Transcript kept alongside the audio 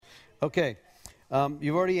Okay.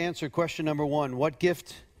 You've already answered question number 1. What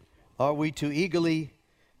gift are we to eagerly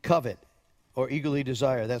covet or eagerly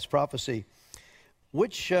desire? That's prophecy.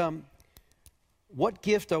 What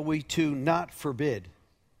gift are we to not forbid?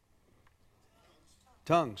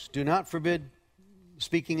 Tongues. Do not forbid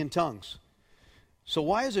speaking in tongues. So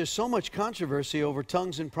why is there so much controversy over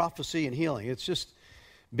tongues and prophecy and healing? It's just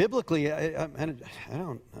biblically, I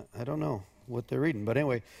don't know what they're reading, but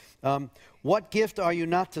anyway, what gift are you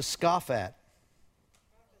not to scoff at?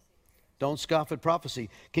 Don't scoff at prophecy.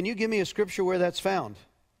 Can you give me a scripture where that's found?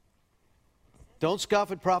 Don't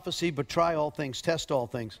scoff at prophecy, but try all things, test all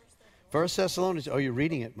things. 1 Thessalonians, oh, you're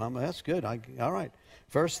reading it, Mama. That's good. All right.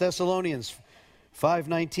 1 Thessalonians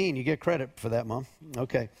 5:19. You get credit for that, Mom.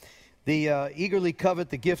 Okay. The eagerly covet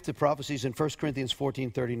the gift of prophecies in 1 Corinthians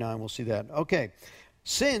 14:39. We'll see that. Okay.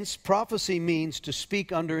 Since prophecy means to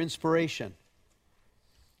speak under inspiration.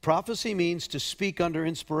 Prophecy means to speak under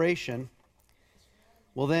inspiration.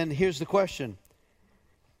 Well, then here's the question.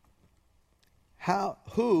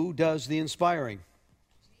 Who does the inspiring?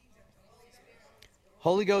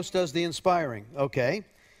 Holy Ghost does the inspiring. Okay.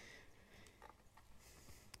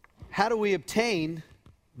 How do we obtain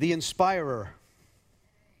the inspirer?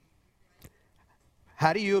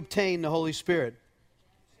 How do you obtain the Holy Spirit?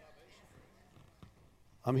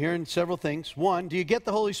 I'm hearing several things. 1, do you get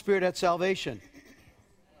the Holy Spirit at salvation?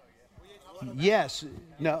 Yes.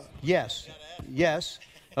 No. Yes. Yes.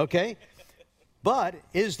 Okay. But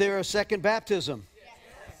is there a second baptism?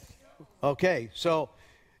 Okay. So,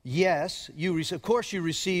 yes, of course you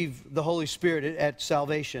receive the Holy Spirit at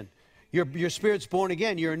salvation. Your spirit's born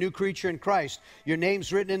again. You're a new creature in Christ. Your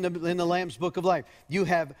name's written in the Lamb's Book of Life. You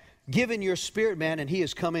have given your spirit, man, and he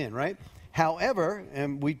has come in, right? However,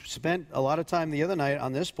 and we spent a lot of time the other night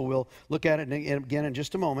on this, but we'll look at it again in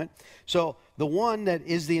just a moment. So the one that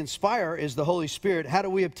is the inspirer is the Holy Spirit. How do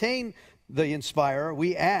we obtain the inspirer?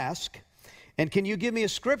 We ask. And can you give me a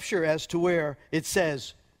scripture as to where it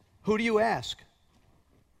says, who do you ask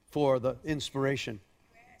for the inspiration?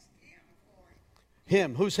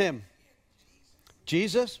 Him. Who's him?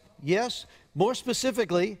 Jesus? Yes. More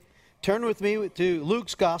specifically, turn with me to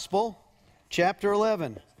Luke's Gospel, chapter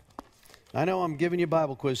 11. I know I'm giving you a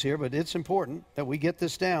Bible quiz here, but it's important that we get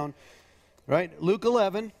this down. Right? Luke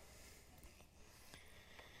 11.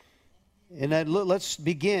 And let's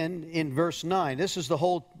begin in verse 9. This is the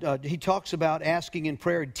whole, he talks about asking in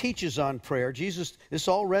prayer. He teaches on prayer. Jesus, this is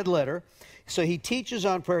all red letter. So he teaches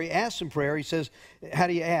on prayer. He asks in prayer. He says, how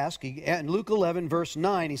do you ask? In Luke 11, verse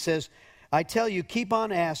 9, he says, I tell you, keep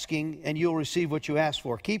on asking and you'll receive what you ask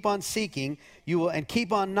for. Keep on seeking, and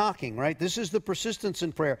keep on knocking, right? This is the persistence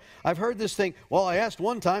in prayer. I've heard this thing, well, I asked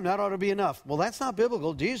one time, that ought to be enough. Well, that's not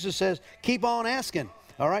biblical. Jesus says, keep on asking,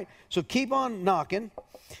 all right? So keep on knocking.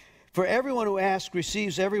 For everyone who asks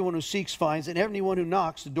receives, everyone who seeks finds, and anyone who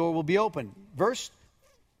knocks, the door will be open.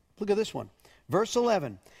 Look at this one. Verse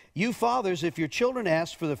 11, you fathers, if your children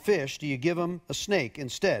ask for the fish, do you give them a snake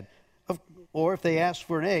instead? Or if they ask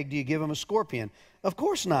for an egg, do you give them a scorpion? Of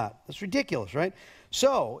course not. That's ridiculous, right?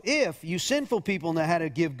 So, if you sinful people know how to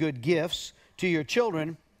give good gifts to your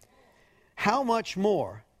children, how much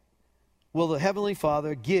more will the Heavenly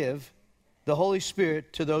Father give the Holy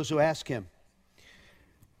Spirit to those who ask Him?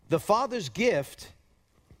 The Father's gift,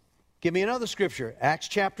 give me another scripture, Acts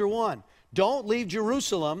chapter 1. Don't leave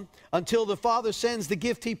Jerusalem until the Father sends the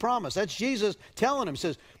gift He promised. That's Jesus telling him. He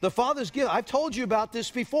says, the Father's gift, I've told you about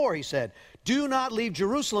this before, He said. Do not leave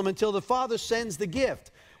Jerusalem until the Father sends the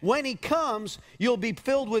gift. When He comes, you'll be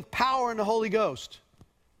filled with power in the Holy Ghost.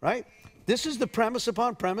 Right? This is the premise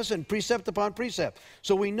upon premise and precept upon precept.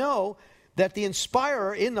 So we know that the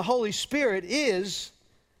inspirer in the Holy Spirit is,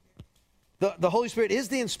 the Holy Spirit is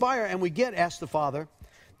the inspirer, and we ask the Father.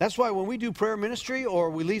 That's why when we do prayer ministry or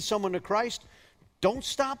we lead someone to Christ, don't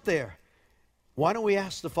stop there. Why don't we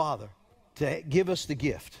ask the Father to give us the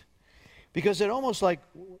gift? Because it almost like,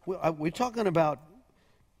 we're talking about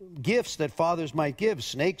gifts that fathers might give,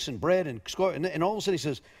 snakes and bread and all of a sudden He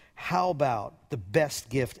says, how about the best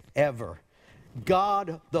gift ever?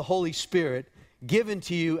 God, the Holy Spirit, given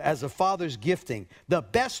to you as a father's gifting. The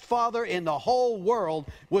best father in the whole world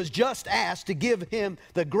was just asked to give him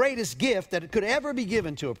the greatest gift that could ever be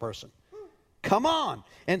given to a person. Come on.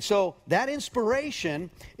 And so that inspiration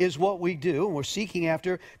is what we do, and we're seeking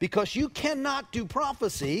after, because you cannot do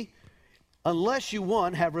prophecy unless you,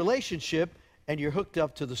 one, have relationship and you're hooked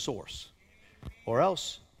up to the source. Or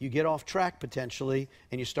else you get off track potentially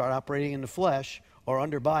and you start operating in the flesh or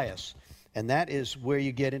under bias. And that is where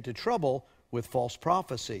you get into trouble with false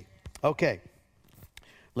prophecy. Okay,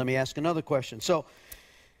 let me ask another question. So,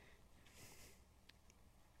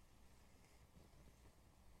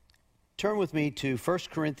 turn with me to 1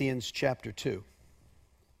 Corinthians chapter 2.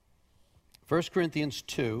 1 Corinthians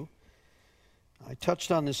 2. I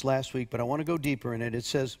touched on this last week, but I want to go deeper in it. It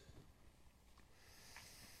says,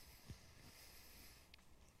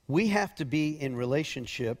 we have to be in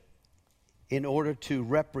relationship in order to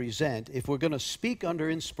represent. If we're going to speak under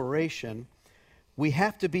inspiration, we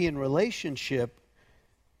have to be in relationship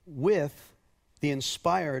with the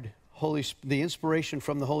inspired the inspiration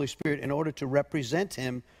from the Holy Spirit in order to represent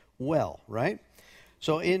Him well, right?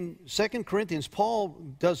 So in 2 Corinthians, Paul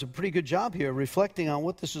does a pretty good job here reflecting on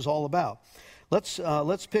what this is all about. Let's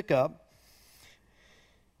pick up.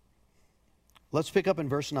 Let's pick up in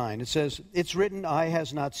verse 9. It says, it's written, eye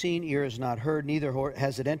has not seen, ear has not heard, neither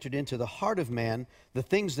has it entered into the heart of man the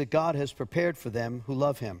things that God has prepared for them who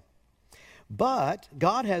love Him. But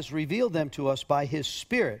God has revealed them to us by His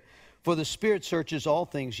Spirit. For the Spirit searches all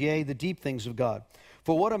things, yea, the deep things of God.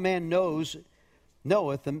 For what a man knoweth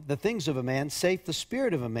the things of a man, saith the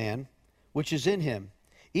spirit of a man, which is in him.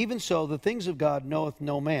 Even so, the things of God knoweth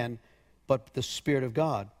no man, but the Spirit of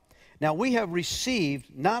God. Now we have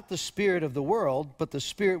received not the spirit of the world, but the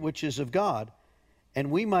Spirit which is of God,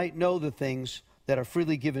 and we might know the things that are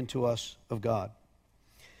freely given to us of God.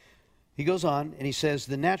 He goes on, and he says,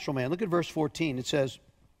 the natural man, look at verse 14, it says,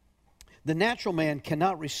 the natural man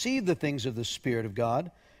cannot receive the things of the Spirit of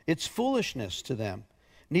God. It's foolishness to them.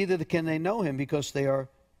 Neither can they know Him, because they are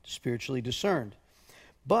spiritually discerned.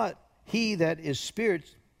 But he that is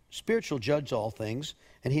spiritual judges all things,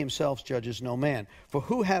 and He Himself judges no man. For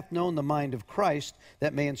who hath known the mind of Christ,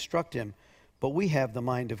 that may instruct him? But we have the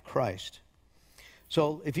mind of Christ.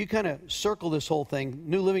 So if you kind of circle this whole thing,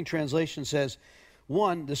 New Living Translation says,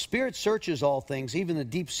 1, the Spirit searches all things, even the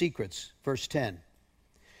deep secrets, verse 10.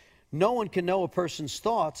 No one can know a person's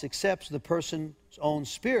thoughts except the person's own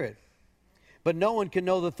spirit. But no one can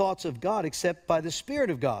know the thoughts of God except by the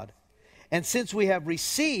Spirit of God. And since we have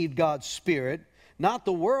received God's Spirit, not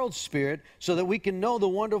the world's spirit, so that we can know the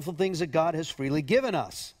wonderful things that God has freely given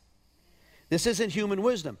us. This isn't human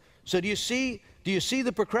wisdom. So do you see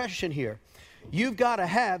the progression here? You've got to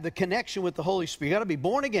have the connection with the Holy Spirit. You've got to be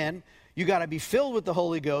born again. You've got to be filled with the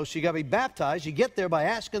Holy Ghost. You've got to be baptized. You get there by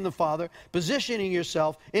asking the Father, positioning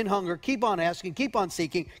yourself in hunger. Keep on asking, keep on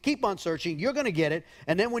seeking, keep on searching. You're going to get it.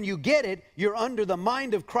 And then when you get it, you're under the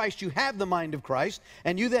mind of Christ. You have the mind of Christ.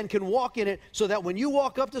 And you then can walk in it so that when you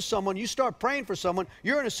walk up to someone, you start praying for someone,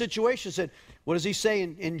 you're in a situation that, what does he say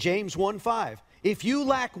in James 1:5? If you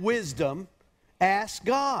lack wisdom, ask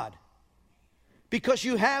God. Because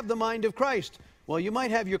you have the mind of Christ. Well, you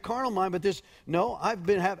might have your carnal mind, but I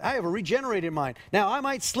have a regenerated mind. Now, I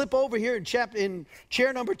might slip over here in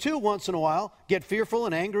chair number 2 once in a while, get fearful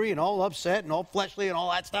and angry and all upset and all fleshly and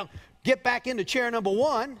all that stuff. Get back into chair number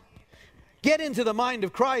 1. Get into the mind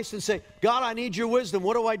of Christ and say, God, I need your wisdom.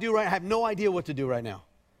 What do I do right now? I have no idea what to do right now.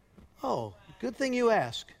 Oh, good thing you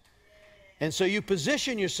ask. And so you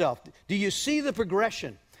position yourself. Do you see the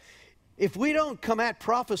progression? If we don't come at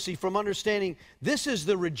prophecy from understanding this is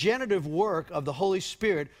the regenerative work of the Holy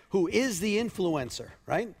Spirit, who is the influencer,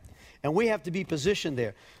 right? And we have to be positioned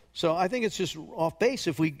there. So I think it's just off base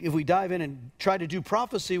if we dive in and try to do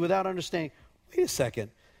prophecy without understanding, wait a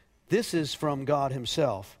second, this is from God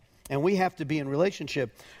Himself. And we have to be in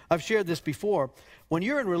relationship. I've shared this before. When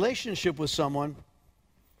you're in relationship with someone,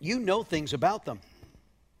 you know things about them.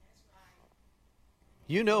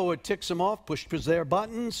 You know what ticks them off, pushes their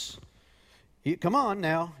buttons. Come on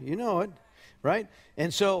now, you know it, right?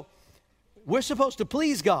 And so we're supposed to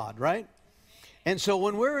please God, right? And so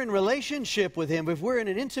when we're in relationship with Him, if we're in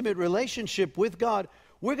an intimate relationship with God,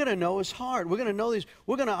 we're going to know His heart. We're going to know these.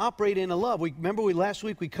 We're going to operate in a love. Last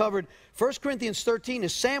week we covered 1 Corinthians 13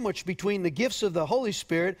 is sandwiched between the gifts of the Holy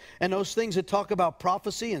Spirit and those things that talk about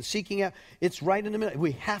prophecy and seeking out. It's right in the middle.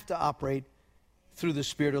 We have to operate through the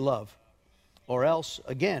Spirit of love. Or else,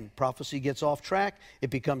 again, prophecy gets off track. It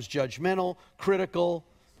becomes judgmental, critical,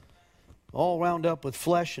 all wound up with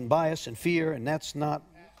flesh and bias and fear, and that's not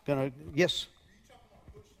going to, yes?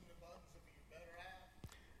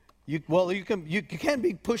 You can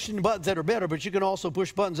be pushing buttons that are better, but you can also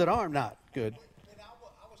push buttons that are not good. I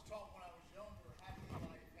was taught when I was younger, happy wife,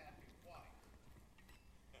 happy wife.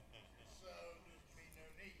 So there's be no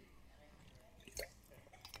need.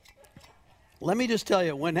 Let me just tell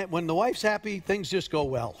you, when the wife's happy, things just go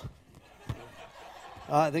well.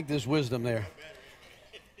 I think there's wisdom there.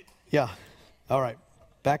 Yeah. All right.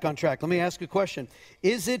 Back on track. Let me ask a question.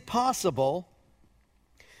 Is it possible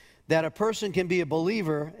that a person can be a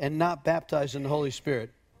believer and not baptized in the Holy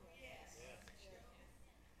Spirit?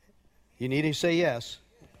 You need to say yes.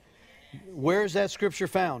 Where is that scripture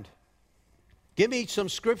found? Give me some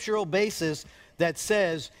scriptural basis that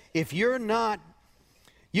says if you're not,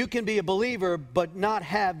 you can be a believer but not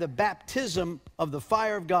have the baptism of the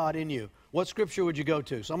fire of God in you. What scripture would you go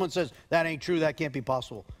to? Someone says, that ain't true, that can't be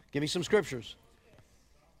possible. Give me some scriptures.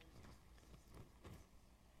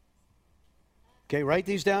 Okay, write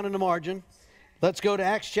these down in the margin. Let's go to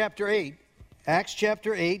Acts chapter 8. Acts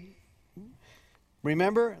chapter 8.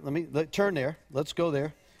 Remember, turn there. Let's go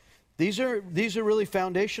there. These are really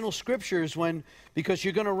foundational scriptures because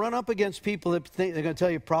you're going to run up against people that think they're going to tell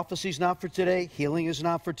you prophecy's not for today, healing is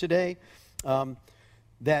not for today.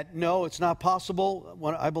 That no, it's not possible.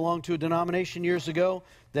 When I belonged to a denomination years ago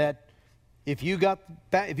that if you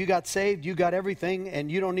got saved, you got everything,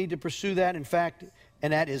 and you don't need to pursue that. In fact,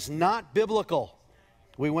 and that is not biblical.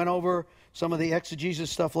 We went over some of the exegesis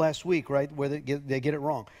stuff last week, right, where they get it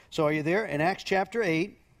wrong. So are you there? In Acts chapter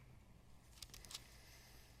 8,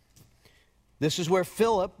 this is where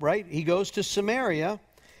Philip, right, he goes to Samaria,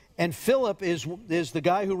 and Philip is the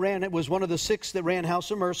guy who was one of the 6 that ran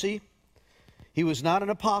House of Mercy. He was not an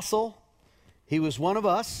apostle. He was one of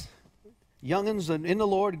us, young'uns in the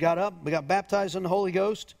Lord, got baptized in the Holy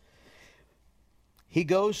Ghost. He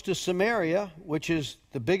goes to Samaria, which is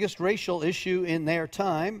the biggest racial issue in their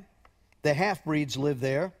time. The half-breeds lived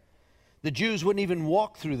there. The Jews wouldn't even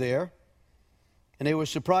walk through there. And they were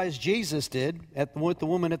surprised Jesus did with the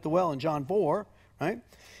woman at the well in John 4, right?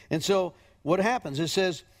 And so what happens? It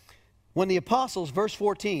says, when the apostles, verse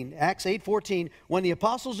 14, Acts 8:14, when the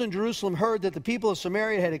apostles in Jerusalem heard that the people of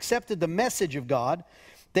Samaria had accepted the message of God,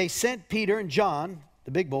 they sent Peter and John,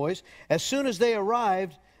 the big boys. As soon as they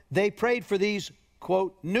arrived, they prayed for these,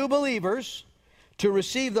 quote, new believers to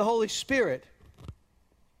receive the Holy Spirit.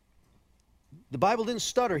 The Bible didn't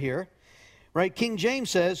stutter here, right? King James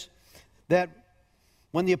says that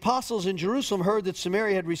when the apostles in Jerusalem heard that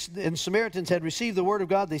Samaritans had received the word of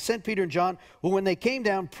God, they sent Peter and John, who when they came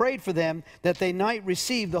down prayed for them that they might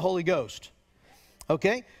receive the Holy Ghost.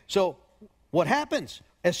 Okay? So what happens?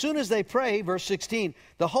 As soon as they pray, verse 16,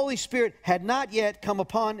 the Holy Spirit had not yet come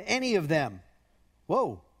upon any of them.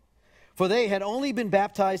 Whoa. For they had only been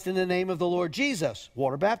baptized in the name of the Lord Jesus,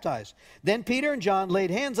 water baptized. Then Peter and John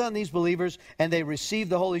laid hands on these believers, and they received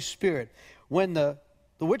the Holy Spirit. When the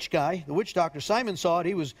witch doctor Simon saw it,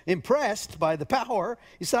 he was impressed by the power.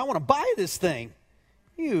 He said, I want to buy this thing.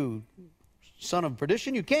 You son of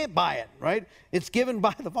perdition, you can't buy it, right? It's given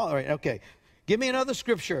by the Father. Right, okay. Give me another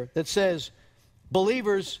scripture that says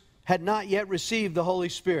believers had not yet received the Holy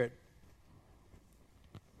Spirit.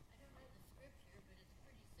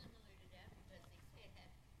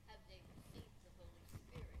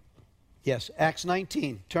 Yes, Acts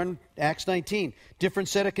 19. Turn Acts 19. Different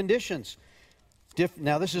set of conditions.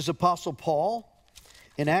 Now, this is Apostle Paul.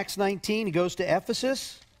 In Acts 19, he goes to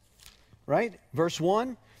Ephesus, right? Verse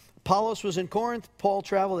 1. Apollos was in Corinth. Paul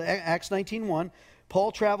traveled, Acts 19:1.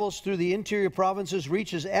 Paul travels through the interior provinces,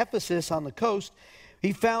 reaches Ephesus on the coast.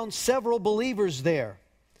 He found several believers there.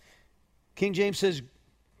 King James says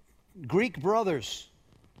Greek brothers,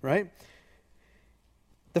 right?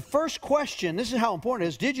 The first question, this is how important it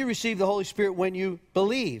is, did you receive the Holy Spirit when you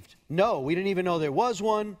believed? No, we didn't even know there was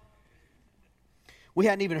one. We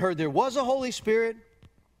hadn't even heard there was a Holy Spirit.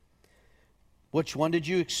 Which one did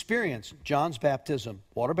you experience? John's baptism,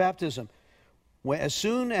 water baptism. As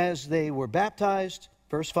soon as they were baptized,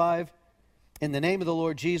 verse 5, in the name of the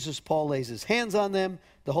Lord Jesus, Paul lays his hands on them,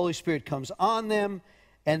 the Holy Spirit comes on them,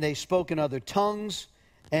 and they spoke in other tongues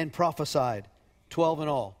and prophesied, 12 in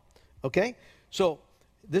all. Okay? So,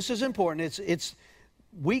 this is important.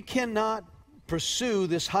 We cannot pursue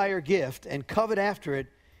this higher gift and covet after it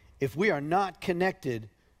if we are not connected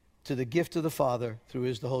to the gift of the Father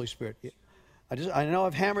through the Holy Spirit. I know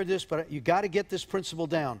I've hammered this, but you got to get this principle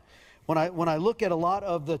down. When I look at a lot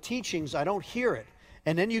of the teachings, I don't hear it.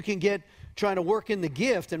 And then you can get trying to work in the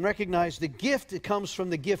gift and recognize the gift that comes from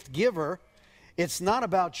the gift giver. It's not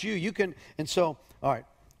about you. All right.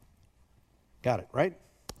 Got it, right?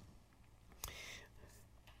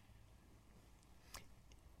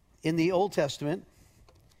 In the Old Testament,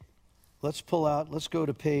 let's go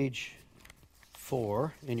to page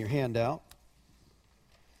 4 in your handout.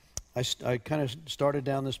 I kind of started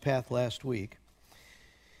down this path last week.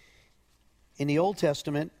 In the Old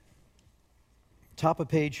Testament, top of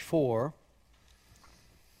page 4,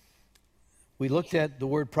 we looked at the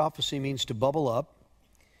word prophecy means to bubble up,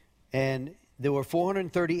 and there were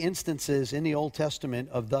 430 instances in the Old Testament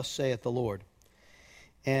of thus saith the Lord.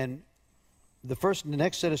 And the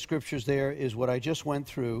next set of scriptures there is what I just went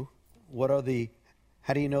through.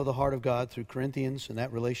 How do you know the heart of God? Through Corinthians and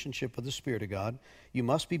that relationship with the Spirit of God. You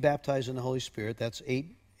must be baptized in the Holy Spirit. That's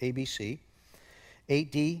 8 ABC.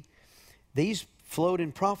 8D. These flowed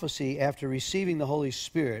in prophecy after receiving the Holy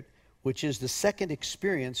Spirit, which is the second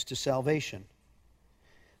experience to salvation.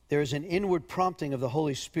 There is an inward prompting of the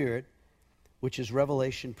Holy Spirit, which is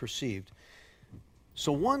revelation perceived.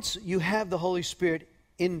 So once you have the Holy Spirit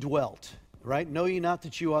indwelt, right? Know ye not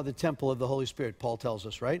that you are the temple of the Holy Spirit, Paul tells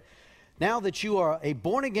us, right? Now that you are a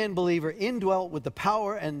born-again believer, indwelt with the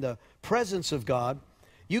power and the presence of God,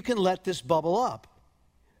 you can let this bubble up.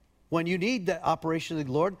 When you need the operation of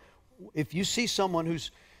the Lord, if you see someone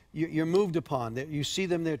you're moved upon, that you see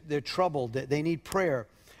them, they're troubled, they need prayer.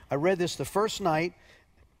 I read this the first night.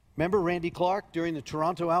 Remember Randy Clark during the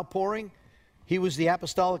Toronto outpouring? He was the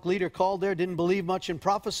apostolic leader called there, didn't believe much in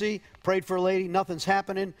prophecy, prayed for a lady, nothing's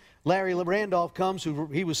happening. Larry Randolph comes, who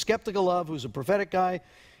he was skeptical of, who's a prophetic guy.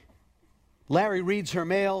 Larry reads her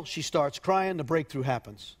mail, she starts crying, the breakthrough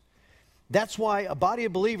happens. That's why a body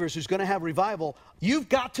of believers who's going to have revival, you've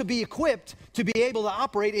got to be equipped to be able to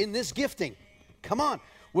operate in this gifting. Come on.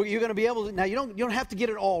 You're going to be able to, now you don't have to get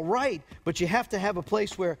it all right, but you have to have a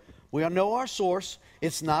place where we know our source.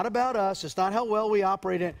 It's not about us. It's not how well we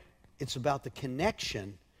operate it. It's about the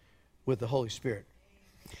connection with the Holy Spirit.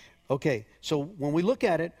 Okay, so when we look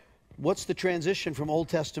at it, what's the transition from Old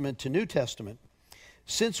Testament to New Testament?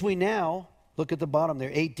 Since we now, look at the bottom there,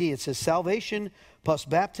 8D, it says salvation plus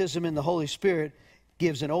baptism in the Holy Spirit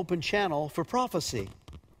gives an open channel for prophecy.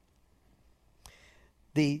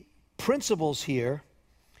 The principles here,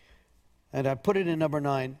 and I put it in number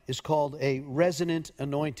 9, is called a resident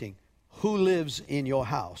anointing. Who lives in your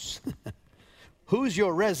house? Who's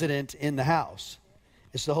your resident in the house?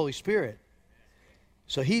 It's the Holy Spirit.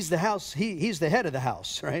 So he's the house, he's the head of the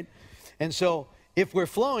house, right? And so if we're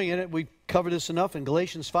flowing in it, we covered this enough in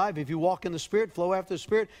Galatians 5. If you walk in the Spirit, flow after the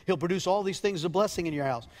Spirit, He'll produce all these things of blessing in your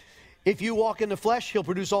house. If you walk in the flesh, He'll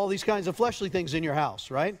produce all these kinds of fleshly things in your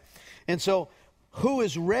house, right? And so who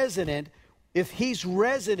is resident? If He's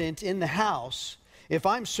resident in the house, if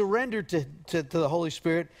I'm surrendered to the Holy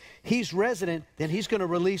Spirit, He's resident, then He's going to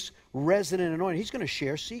release resident anointing. He's going to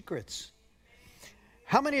share secrets.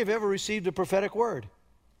 How many have ever received a prophetic word?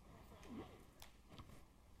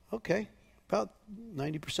 Okay, about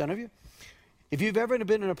 90% of you. If you've ever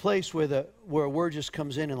been in a place where a word just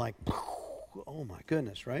comes in and like, oh my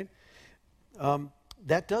goodness, right?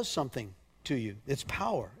 That does something to you. It's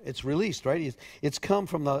power. It's released, right? It's come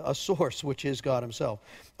from a source, which is God Himself.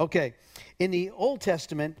 Okay, in the Old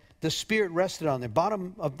Testament, the Spirit rested on them.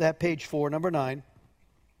 Bottom of that page 4, number 9,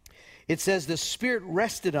 it says the Spirit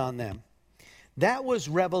rested on them. That was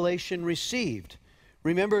revelation received.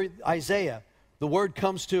 Remember Isaiah. The word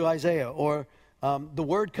comes to Isaiah, or the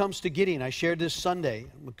word comes to Gideon. I shared this Sunday.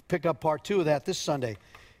 We'll pick up part 2 of that this Sunday.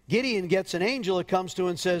 Gideon gets an angel that comes to him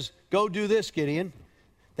and says, go do this, Gideon.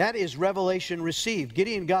 That is revelation received.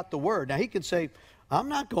 Gideon got the word. Now he could say, I'm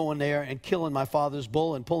not going there and killing my father's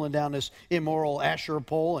bull and pulling down this immoral Asherah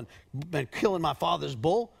pole and killing my father's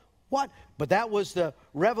bull. What? But that was the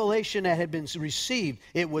revelation that had been received.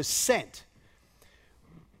 It was sent.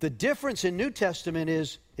 The difference in New Testament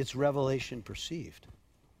is it's revelation perceived.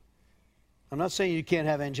 I'm not saying you can't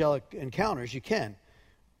have angelic encounters. You can.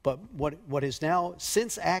 But what is now,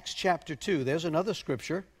 since Acts chapter 2, there's another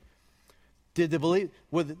scripture. Did the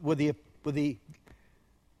were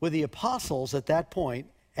the apostles at that point,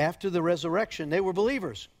 after the resurrection, they were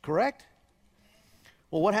believers, correct?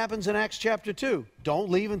 Well, what happens in Acts chapter 2? Don't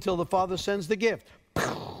leave until the Father sends the gift.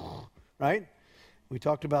 Right? We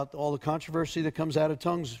talked about all the controversy that comes out of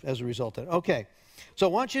tongues as a result of that. Okay, so I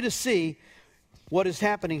want you to see what is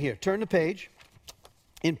happening here. Turn the page.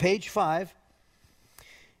 In page 5,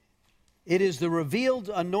 it is the revealed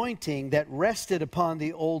anointing that rested upon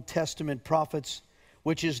the Old Testament prophets,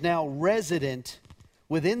 which is now resident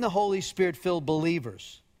within the Holy Spirit-filled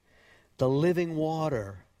believers. The living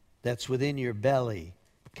water that's within your belly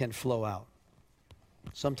can flow out.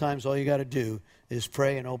 Sometimes all you got to do is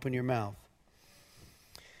pray and open your mouth.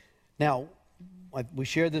 Now, we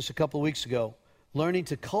shared this a couple of weeks ago, learning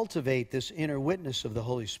to cultivate this inner witness of the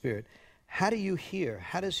Holy Spirit. How do you hear?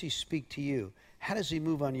 How does He speak to you? How does He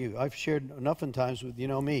move on you? I've shared enough in times with,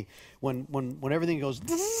 me, when everything goes,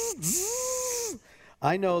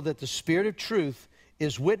 I know that the Spirit of truth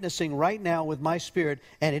is witnessing right now with my spirit,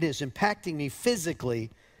 and it is impacting me physically,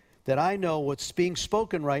 that I know what's being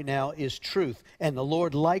spoken right now is truth. And the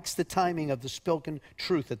Lord likes the timing of the spoken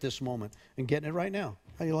truth at this moment. And getting it right now.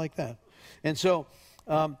 How do you like that? And so,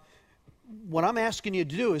 what I'm asking you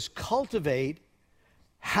to do is cultivate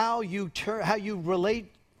how you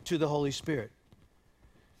relate to the Holy Spirit.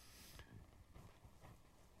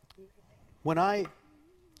 When I've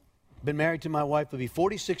been married to my wife, it'll be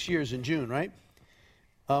 46 years in June, right?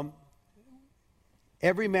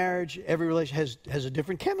 every marriage, every relationship has a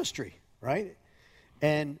different chemistry, right?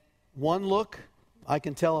 And one look, I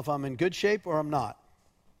can tell if I'm in good shape or I'm not.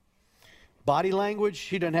 Body language,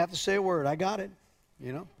 he doesn't have to say a word. I got it,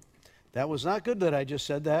 you know. That was not good that I just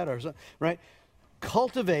said that, or something, right?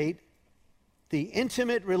 Cultivate the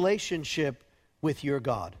intimate relationship with your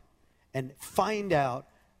God and find out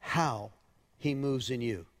how he moves in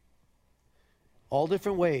you. All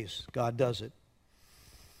different ways God does it.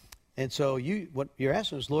 And so what you're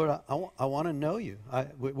asking is, Lord, I want to know you.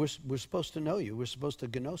 We're supposed to know you. We're supposed to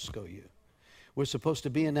gnosko you. We're supposed to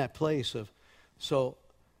be in that place of, so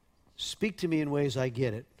speak to me in ways I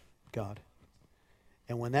get it, God.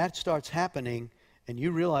 And when that starts happening, and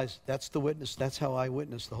you realize that's the witness, that's how I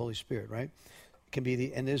witness the Holy Spirit, right? It can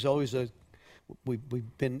be and there's always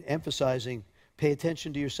we've been emphasizing, pay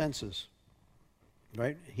attention to your senses,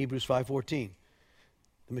 right? Hebrews 5:14.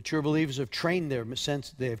 The mature believers have trained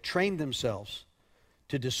they have trained themselves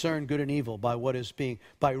to discern good and evil by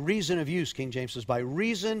by reason of use, King James says, by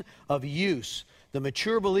reason of use. The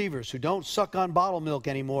mature believers who don't suck on bottled milk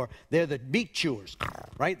anymore, they're the meat chewers,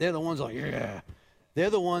 right? They're the ones like, yeah. They're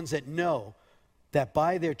the ones that know that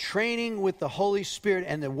by their training with the Holy Spirit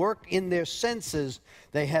and the work in their senses,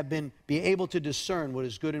 they have be able to discern what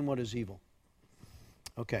is good and what is evil.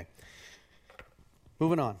 Okay.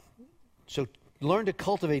 Moving on. So learn to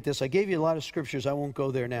cultivate this. I gave you a lot of scriptures. I won't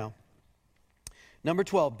go there now. Number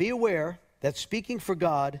 12, be aware that speaking for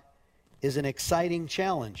God is an exciting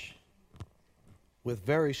challenge with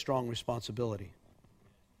very strong responsibility.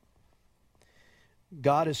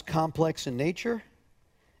 God is complex in nature,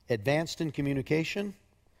 advanced in communication,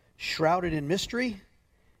 shrouded in mystery.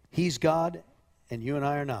 He's God, and you and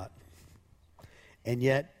I are not. And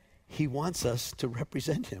yet, he wants us to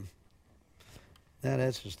represent him.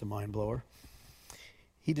 That's just a mind blower.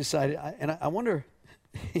 He decided, and I wonder,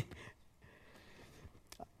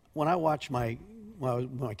 when my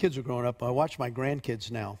kids were growing up, I watch my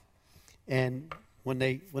grandkids now, and when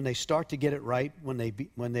they start to get it right,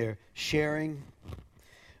 when they're sharing,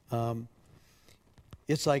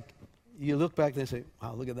 it's like you look back and say,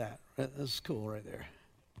 "Wow, look at that! That's cool right there."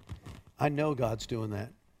 I know God's doing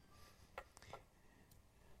that.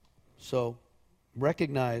 So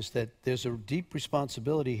recognize that there's a deep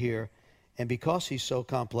responsibility here, and because he's so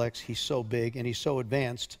complex, he's so big, and he's so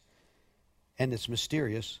advanced, and it's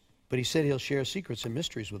mysterious, but he said he'll share secrets and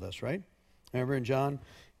mysteries with us, right? Remember in John,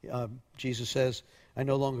 Jesus says, I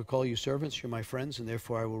no longer call you servants, you're my friends, and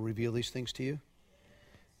therefore I will reveal these things to you.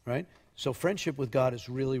 Right? So friendship with God is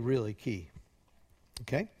really, really key.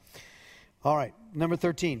 Okay? All right, number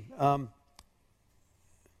 13.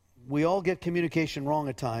 We all get communication wrong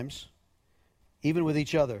at times, even with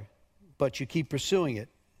each other, but you keep pursuing it.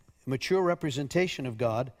 Mature representation of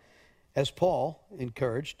God, as Paul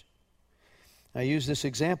encouraged. I use this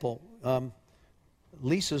example.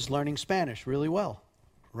 Lisa's learning Spanish really well,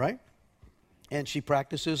 right? And she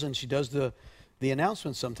practices and she does the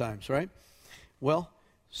announcements sometimes, right? Well,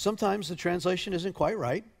 sometimes the translation isn't quite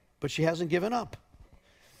right, but she hasn't given up.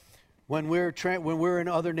 When we're in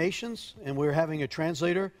other nations and we're having a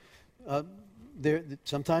translator,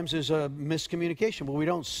 sometimes there's a miscommunication, but we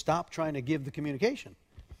don't stop trying to give the communication.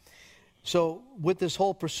 So with this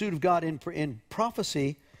whole pursuit of God in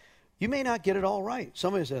prophecy, you may not get it all right.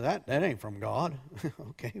 Somebody says, that ain't from God.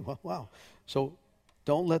 Okay, well, wow. So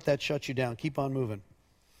don't let that shut you down. Keep on moving.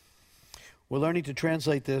 We're learning to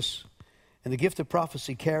translate this, and the gift of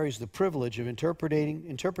prophecy carries the privilege of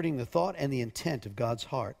interpreting the thought and the intent of God's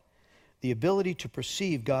heart, the ability to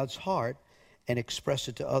perceive God's heart and express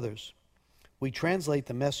it to others. We translate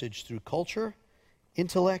the message through culture,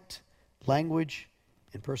 intellect, language,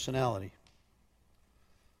 and personality.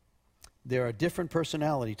 There are different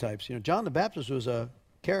personality types. You know, John the Baptist was a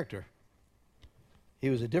character.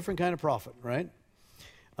 He was a different kind of prophet, right?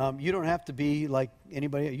 You don't have to be like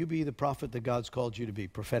anybody. You be the prophet that God's called you to be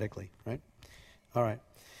prophetically, right? All right.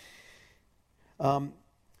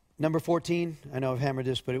 Number 14, I know I've hammered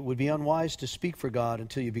this, but it would be unwise to speak for God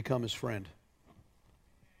until you become his friend.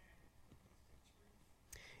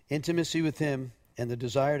 Intimacy with him and the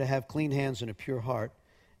desire to have clean hands and a pure heart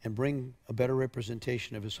and bring a better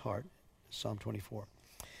representation of his heart. Psalm 24.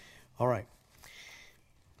 All right.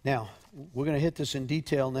 Now, we're going to hit this in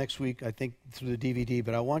detail next week, I think, through the DVD,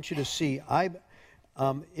 but I want you to see,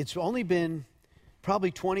 it's only been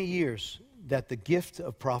probably 20 years that the gift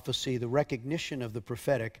of prophecy, the recognition of the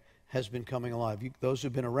prophetic, has been coming alive. Those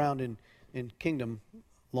who've been around in Kingdom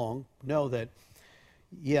long know that,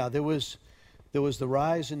 yeah, there was the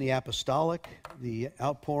rise in the apostolic, the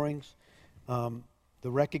outpourings, the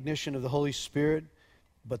recognition of the Holy Spirit,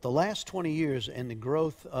 But the last 20 years and the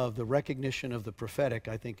growth of the recognition of the prophetic,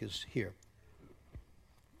 I think, is here.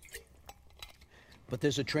 But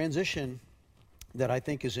there's a transition that I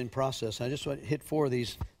think is in process. I just want to hit 4 of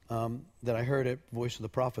these that I heard at Voice of the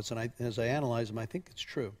Prophets, and as I analyze them, I think it's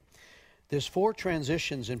true. There's 4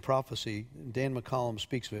 transitions in prophecy. Dan McCollum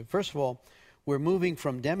speaks of it. First of all, we're moving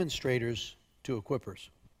from demonstrators to equippers.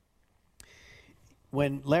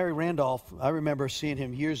 When Larry Randolph, I remember seeing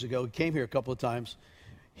him years ago, he came here a couple of times,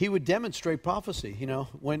 he would demonstrate prophecy. You know,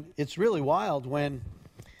 when it's really wild when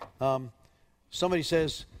somebody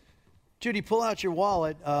says, Judy, pull out your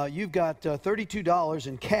wallet. You've got $32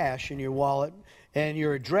 in cash in your wallet, and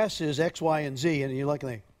your address is X, Y, and Z. And you're like,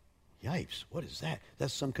 yipes, what is that?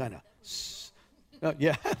 That's some kind of...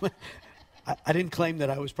 yeah, I didn't claim that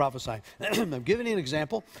I was prophesying. I'm giving you an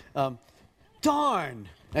example. Darn!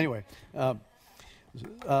 Anyway,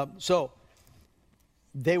 so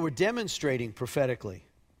they were demonstrating prophetically.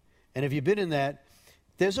 And if you've been in that,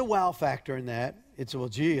 there's a wow factor in that. It's, well,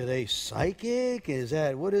 gee, are they psychic? Is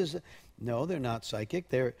that, what is it? No, they're not psychic.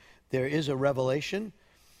 There is a revelation.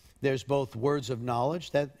 There's both words of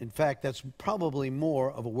knowledge. That, in fact, that's probably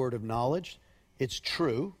more of a word of knowledge. It's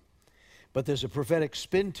true. But there's a prophetic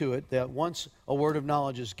spin to it that once a word of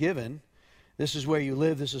knowledge is given, this is where you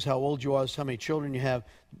live, this is how old you are, this is how many children you have.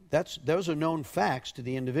 Those are known facts to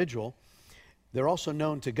the individual. They're also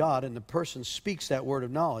known to God, and the person speaks that word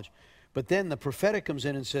of knowledge. But then the prophetic comes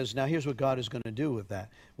in and says, now here's what God is going to do with that.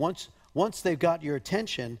 Once they've got your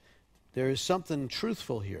attention, there is something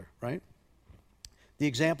truthful here, right? The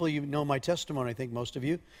example, you know my testimony, I think most of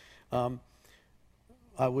you.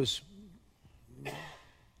 I was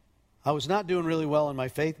not doing really well in my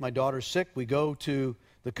faith. My daughter's sick. We go to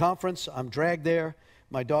the conference. I'm dragged there.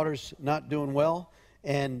 My daughter's not doing well.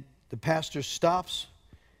 And the pastor stops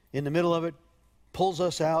in the middle of it, pulls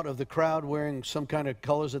us out of the crowd wearing some kind of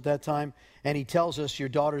colors at that time, and he tells us, your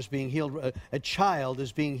daughter's being healed. A child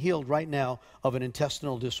is being healed right now of an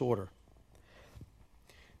intestinal disorder.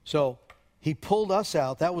 So he pulled us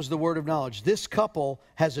out. That was the word of knowledge. This couple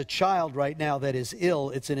has a child right now that is ill.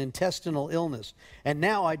 It's an intestinal illness. And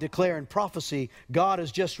now I declare in prophecy, God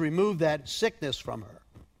has just removed that sickness from her.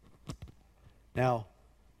 Now,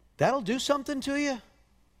 that'll do something to you.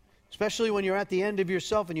 Especially when you're at the end of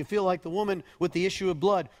yourself and you feel like the woman with the issue of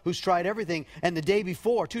blood who's tried everything. And the day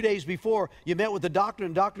before, 2 days before, you met with the doctor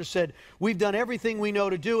and the doctor said, we've done everything we know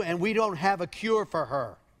to do and we don't have a cure for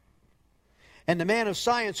her. And the man of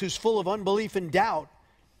science who's full of unbelief and doubt,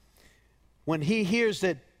 when he hears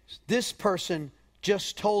that this person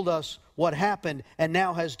just told us what happened and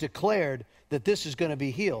now has declared that this is going to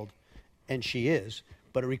be healed, and she is,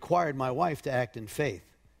 but it required my wife to act in faith.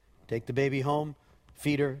 Take the baby home,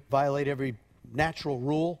 feed her, violate every natural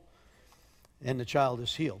rule, and the child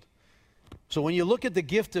is healed. So when you look at the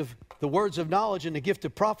gift of the words of knowledge and the gift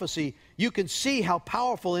of prophecy, you can see how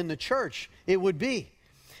powerful in the church it would be.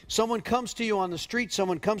 Someone comes to you on the street,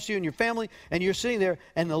 someone comes to you in your family, and you're sitting there,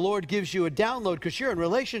 and the Lord gives you a download because you're in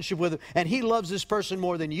relationship with him, and he loves this person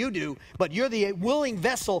more than you do, but you're the willing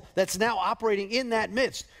vessel that's now operating in that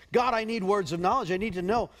midst. God, I need words of knowledge. I need to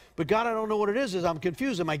know. But God, I don't know what it is. I'm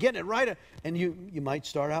confused. Am I getting it right? And you might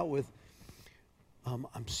start out with,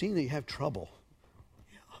 I'm seeing that you have trouble.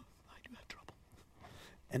 Yeah, I do have trouble.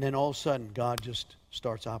 And then all of a sudden, God just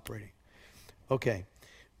starts operating. Okay,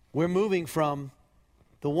 we're moving from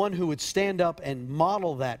the one who would stand up and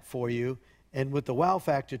model that for you, and with the wow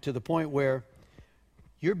factor to the point where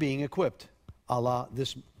you're being equipped, a la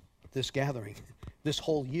this gathering. This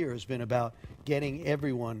whole year has been about getting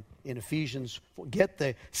everyone in Ephesians, get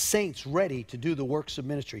the saints ready to do the works of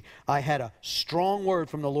ministry. I had a strong word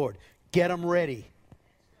from the Lord. Get them ready.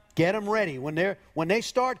 Get them ready. When they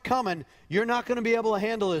start coming, you're not going to be able to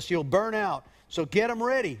handle this. You'll burn out. So get them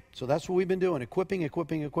ready. So that's what we've been doing, equipping,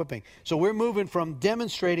 equipping, equipping. So we're moving from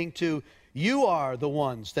demonstrating to you are the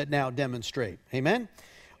ones that now demonstrate. Amen?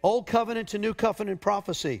 Old covenant to new covenant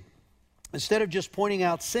prophecy. Instead of just pointing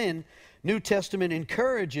out sin, New Testament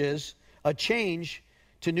encourages a change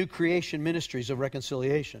to new creation ministries of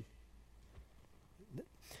reconciliation.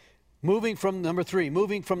 Moving from, number 3,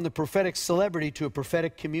 moving from the prophetic celebrity to a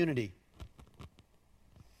prophetic community.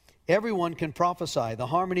 Everyone can prophesy, the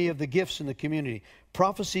harmony of the gifts in the community.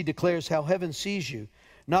 Prophecy declares how heaven sees you.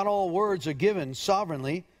 Not all words are given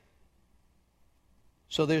sovereignly,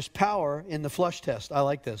 so there's power in the flush test. I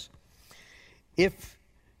like this. If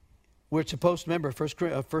we're supposed to remember 1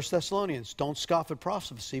 Thessalonians, don't scoff at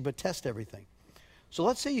prophecy, but test everything. So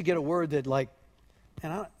let's say you get a word that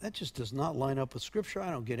that just does not line up with Scripture. I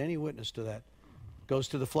don't get any witness to that. Goes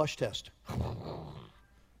to the flush test.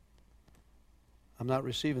 I'm not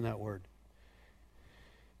receiving that word.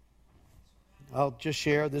 I'll just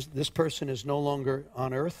share, this person is no longer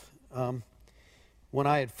on earth. When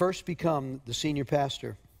I had first become the senior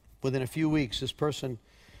pastor, within a few weeks, this person,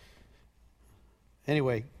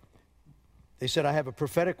 anyway, they said, I have a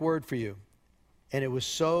prophetic word for you. And it was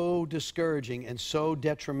so discouraging and so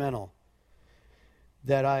detrimental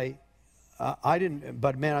that I didn't,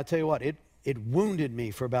 but man, I'll tell you what, it wounded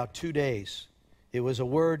me for about 2 days. It was a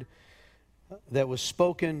word that was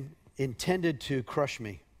spoken, intended to crush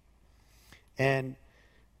me. And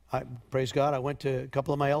praise God, I went to a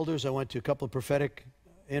couple of my elders, I went to a couple of prophetic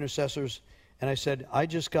intercessors, and I said, I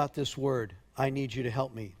just got this word. I need you to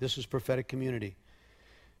help me. This is prophetic community.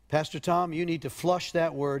 Pastor Tom, you need to flush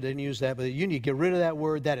that word. They didn't use that, but you need to get rid of that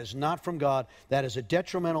word. That is not from God. That is a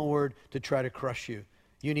detrimental word to try to crush you.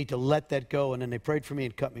 You need to let that go. And then they prayed for me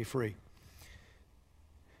and cut me free.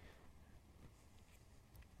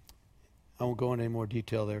 I won't go into any more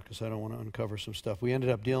detail there because I don't want to uncover some stuff. We ended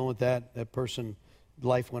up dealing with that. That person,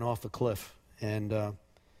 life went off a cliff and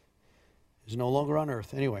is no longer on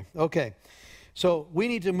earth. Anyway, okay. So we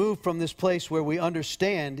need to move from this place where we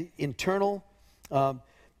understand internally,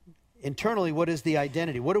 what is the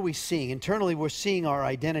identity? What are we seeing? Internally, we're seeing our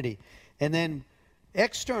identity. And then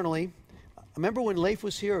externally, remember when Leif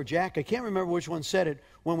was here, or Jack, I can't remember which one said it,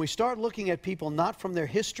 when we start looking at people not from their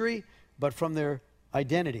history, but from their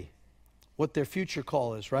identity, what their future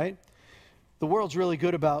call is, right? The world's really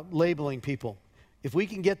good about labeling people. If we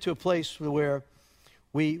can get to a place where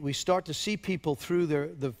we start to see people through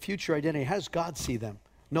the future identity, how does God see them?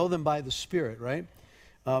 Know them by the Spirit, right?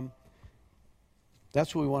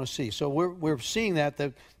 That's what we want to see. So we're seeing that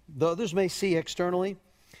the others may see externally,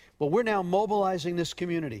 but we're now mobilizing this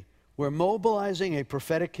community. We're mobilizing a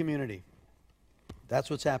prophetic community. That's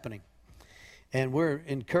what's happening. And we're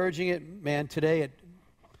encouraging it, man, today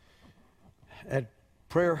at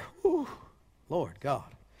prayer. Whew, Lord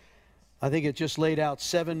God. I think it just laid out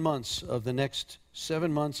 7 months of the next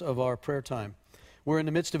 7 months of our prayer time. We're in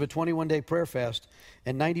the midst of a 21-day prayer fast,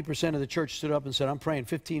 and 90% of the church stood up and said, I'm praying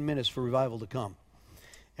 15 minutes for revival to come.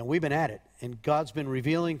 And we've been at it, and God's been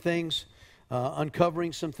revealing things,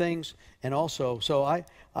 uncovering some things, and also, so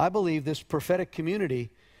I believe this prophetic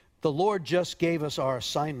community, the Lord just gave us our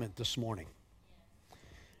assignment this morning.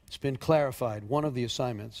 It's been clarified, one of the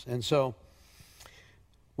assignments. And so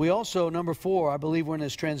we also, number 4, I believe we're in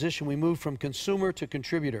this transition. We move from consumer to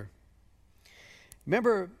contributor.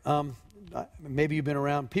 Remember, maybe you've been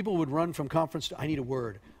around, people would run from conference to, I need a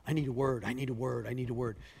word, I need a word, I need a word, I need a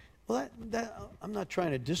word. Well, I'm not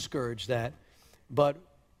trying to discourage that, but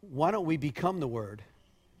why don't we become the Word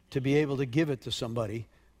to be able to give it to somebody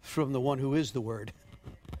from the one who is the Word,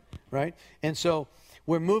 right? And so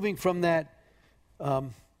we're moving from that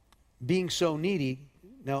being so needy.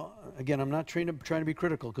 Now, again, I'm not trying to be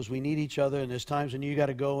critical because we need each other, and there's times when you got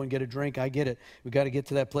to go and get a drink. I get it. We've got to get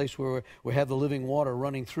to that place where we have the living water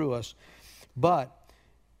running through us. But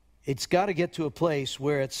it's got to get to a place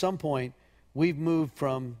where at some point we've moved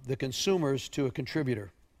from the consumers to a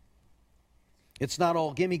contributor. It's not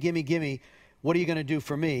all gimme, gimme, gimme. What are you going to do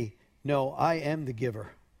for me? No, I am the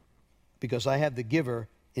giver because I have the giver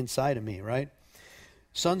inside of me, right?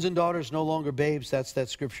 Sons and daughters no longer babes. That's that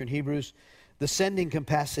scripture in Hebrews. The sending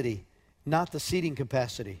capacity, not the seating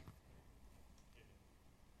capacity.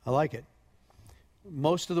 I like it.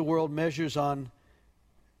 Most of the world measures on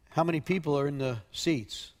how many people are in the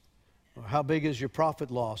seats. Or how big is your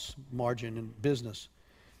profit loss margin in business?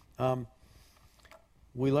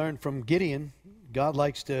 We learned from Gideon, God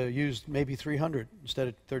likes to use maybe 300 instead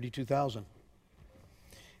of 32,000.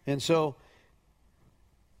 And so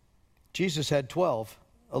Jesus had 12,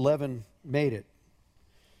 11 made it.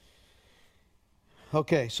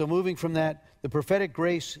 Okay, so moving from that, the prophetic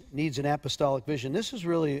grace needs an apostolic vision. This is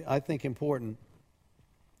really, I think, important.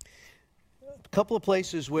 A couple of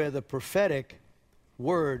places where the prophetic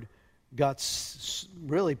word got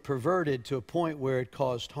really perverted to a point where it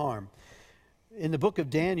caused harm. In the book of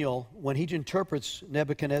Daniel, when he interprets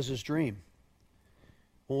Nebuchadnezzar's dream,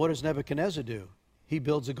 well, what does Nebuchadnezzar do? He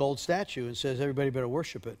builds a gold statue and says, everybody better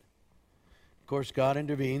worship it. Of course, God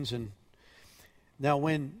intervenes. And now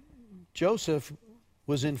when Joseph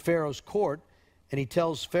was in Pharaoh's court, and he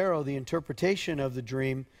tells Pharaoh the interpretation of the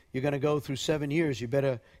dream, you're going to go through 7 years. You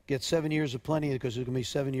better get 7 years of plenty because there's going to be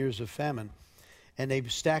 7 years of famine. And they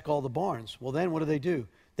stack all the barns. Well, then what do?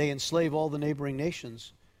 They enslave all the neighboring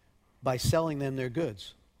nations by selling them their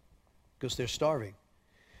goods because they're starving.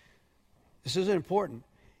 This is important.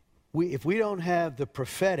 If we don't have the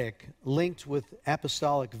prophetic linked with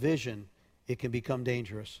apostolic vision, it can become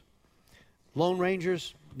dangerous. Lone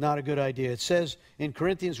Rangers, not a good idea. It says in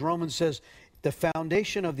Corinthians, Romans says, the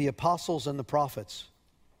foundation of the apostles and the prophets.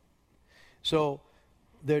 So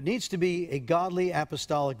there needs to be a godly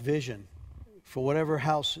apostolic vision for whatever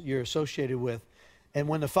house you're associated with. And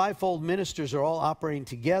when the fivefold ministers are all operating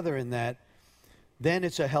together in that, then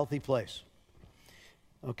it's a healthy place.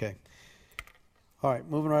 Okay. All right,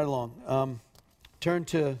 moving right along. Turn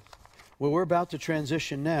to where we're about to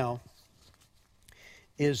transition now.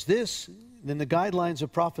 Is this, then the guidelines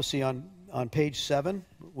of prophecy on page 7,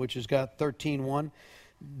 which has got 13:1.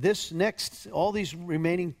 This next, all these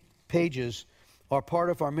remaining pages are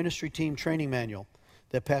part of our ministry team training manual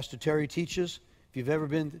that Pastor Terry teaches. If you've ever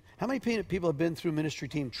been, how many people have been through ministry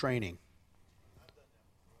team training?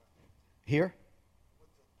 Here?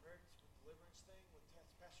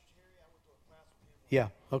 Yeah,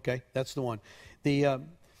 okay, that's the one. The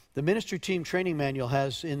ministry team training manual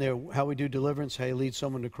has in there how we do deliverance, how you lead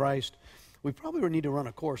someone to Christ. We probably need to run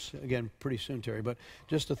a course again pretty soon, Terry, but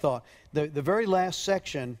just a thought. The very last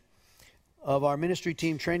section of our ministry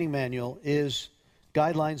team training manual is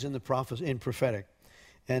guidelines in prophetic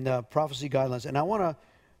and prophecy guidelines. And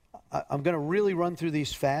I'm going to really run through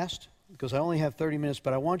these fast because I only have 30 minutes,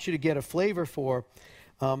 but I want you to get a flavor for,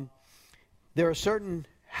 there are certain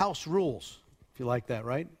house rules, if you like that,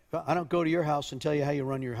 right? I don't go to your house and tell you how you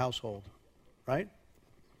run your household, right?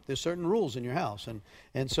 There's certain rules in your house.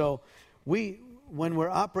 And so when we're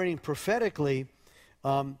operating prophetically,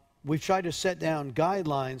 we've tried to set down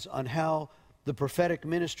guidelines on how the prophetic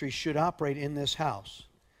ministry should operate in this house.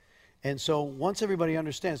 And so once everybody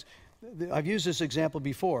understands, I've used this example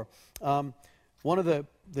before. One of the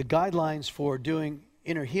guidelines for doing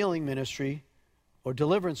inner healing ministry or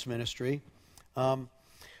deliverance ministry,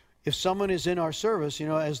 if someone is in our service, you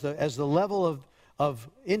know, as the level of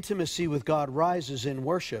intimacy with God rises in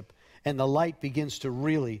worship and the light begins to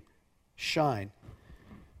really shine,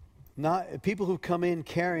 people who come in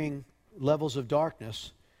carrying levels of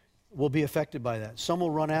darkness will be affected by that. Some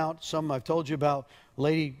will run out. Some, I've told you about a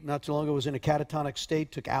lady not too long ago was in a catatonic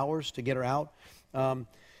state, took hours to get her out.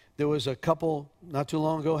 There was a couple not too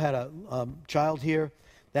long ago had a child here.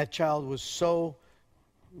 That child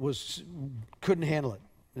couldn't handle it.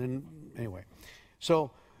 And anyway,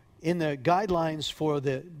 so in the guidelines for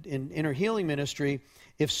in inner healing ministry,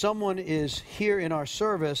 if someone is here in our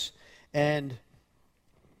service, and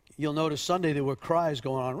you'll notice Sunday there were cries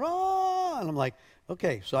going on, "Rah!" And I'm like,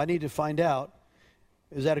 okay, so I need to find out,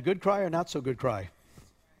 is that a good cry or not so good cry?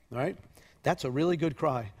 All right, that's a really good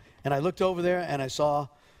cry. And I looked over there and I saw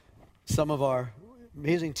some of our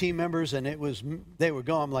amazing team members, and they were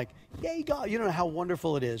going. I'm like, yay, God! You don't know how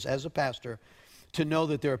wonderful it is as a pastor to know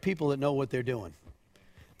that there are people that know what they're doing,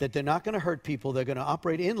 that they're not going to hurt people, they're going to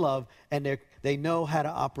operate in love, and they know how to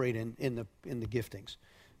operate in the giftings.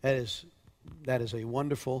 That is a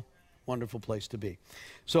wonderful, wonderful place to be.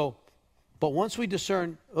 So, but once we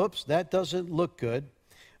discern, oops, that doesn't look good,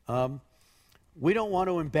 we don't want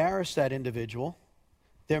to embarrass that individual.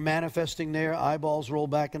 They're manifesting there, eyeballs roll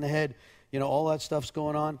back in the head, you know, all that stuff's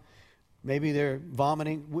going on. Maybe they're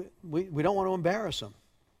vomiting. We don't want to embarrass them.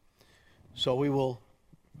 So we will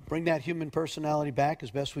bring that human personality back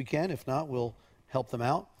as best we can. If not, we'll help them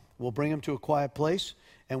out. We'll bring them to a quiet place,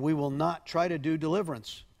 and we will not try to do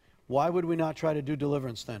deliverance. Why would we not try to do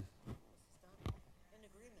deliverance then?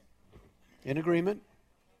 In agreement.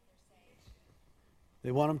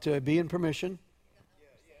 They want them to be in permission.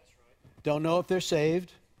 Don't know if they're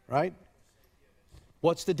saved, right?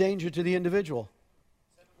 What's the danger to the individual?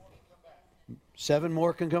 7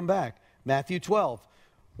 more can come back. Matthew 12.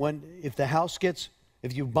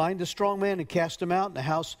 If you bind a strong man and cast him out, and the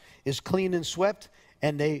house is clean and swept,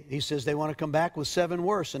 and he says they want to come back with 7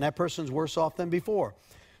 worse, and that person's worse off than before.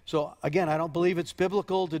 So again, I don't believe it's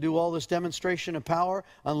biblical to do all this demonstration of power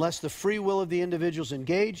unless the free will of the individual's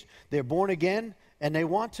engaged, they're born again, and they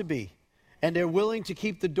want to be. And they're willing to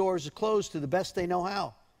keep the doors closed to the best they know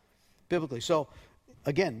how, biblically. So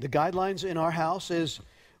again, the guidelines in our house is,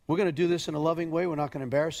 we're going to do this in a loving way. We're not going to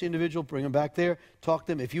embarrass the individual, bring them back there, talk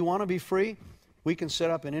to them. If you want to be free, we can set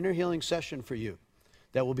up an inner healing session for you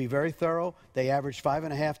that will be very thorough. They average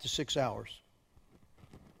 5.5 to 6 hours.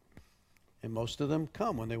 And most of them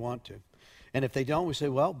come when they want to. And if they don't, we say,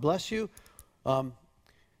 well, bless you.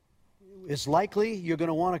 It's likely you're going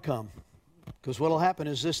to want to come. Because what will happen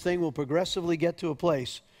is this thing will progressively get to a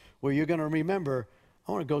place where you're going to remember,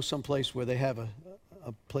 I want to go someplace where they have a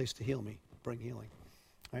place to heal me, bring healing.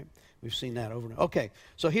 Right? We've seen that over and over. Okay,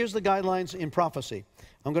 so here's the guidelines in prophecy.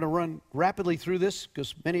 I'm going to run rapidly through this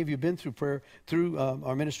because many of you have been through prayer, through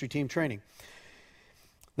our ministry team training.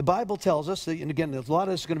 The Bible tells us, that, and again, a lot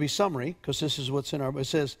of this is going to be summary because this is what's in our, it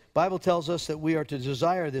says, Bible tells us that we are to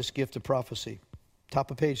desire this gift of prophecy. Top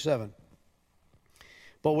of page 7.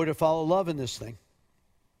 But we're to follow love in this thing.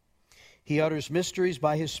 He utters mysteries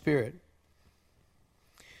by his Spirit.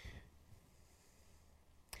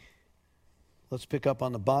 Let's pick up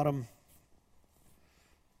on the bottom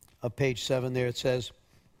of page 7 there. It says,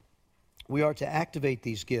 we are to activate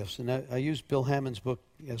these gifts. And I used Bill Hammond's book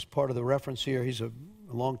as part of the reference here. He's a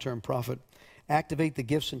long-term prophet. Activate the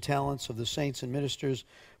gifts and talents of the saints and ministers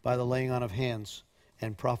by the laying on of hands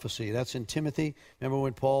and prophecy. That's in Timothy. Remember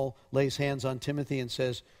when Paul lays hands on Timothy and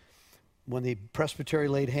says, when the presbytery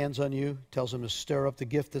laid hands on you, tells him to stir up the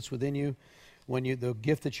gift that's within you, the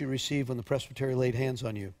gift that you received when the presbytery laid hands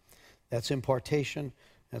on you. That's impartation.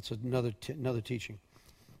 That's another teaching.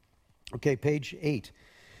 Okay, page 8.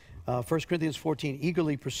 1 Corinthians 14,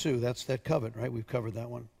 eagerly pursue. That's that covet, right? We've covered that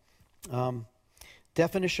one.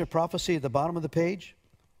 Definition of prophecy at the bottom of the page.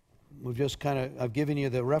 We've just I've given you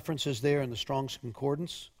the references there in the Strong's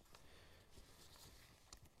Concordance.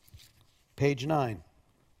 Page 9.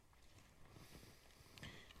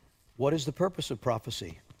 What is the purpose of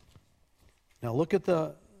prophecy? Now look at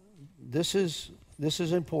this is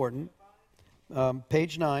important.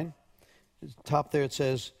 Page 9, top there it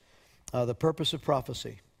says, the purpose of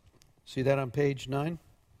prophecy. See that on page 9?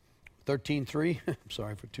 13.3. I'm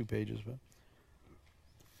sorry for 2 pages. But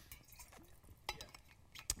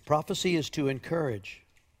prophecy is to encourage,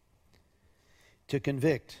 to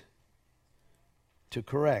convict, to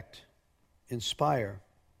correct, inspire,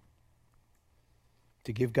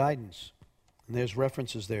 to give guidance. And there's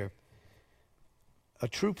references there. A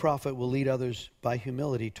true prophet will lead others by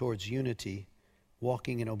humility towards unity,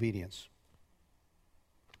 walking in obedience.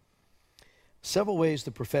 Several ways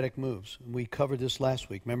the prophetic moves. We covered this last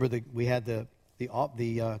week. Remember we had the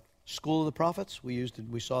school of the prophets. We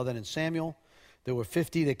saw that in Samuel. There were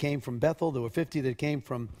 50 that came from Bethel. There were 50 that came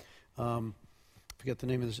from forget the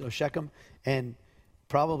name of this, Shechem, and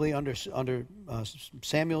probably under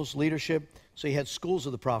Samuel's leadership. So he had schools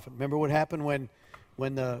of the prophet. Remember what happened when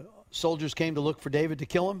the soldiers came to look for David to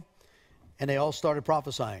kill him, and they all started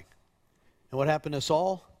prophesying. And what happened to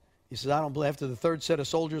Saul? He says, I don't believe. After the third set of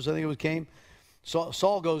soldiers, I think it came,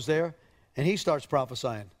 Saul goes there, and he starts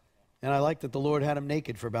prophesying. And I like that the Lord had him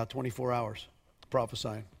naked for about 24 hours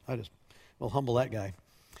prophesying. We'll humble that guy.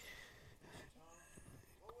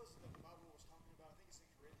 What was the Bible was talking about? I think it's in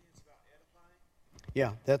Corinthians about edifying.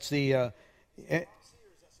 Yeah, that's the...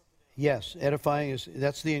 yes, edifying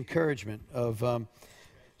that's the encouragement of...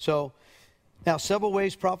 So, now several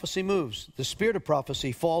ways prophecy moves. The spirit of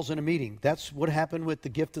prophecy falls in a meeting. That's what happened with the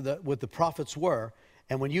gift of what the prophets were.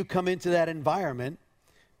 And when you come into that environment,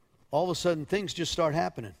 all of a sudden things just start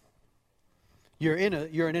happening. You're in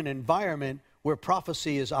an environment where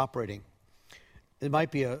prophecy is operating. There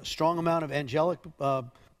might be a strong amount of angelic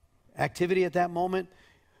activity at that moment.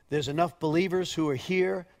 There's enough believers who are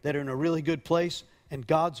here that are in a really good place, and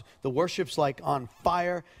the worship's like on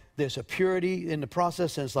fire. There's a purity in the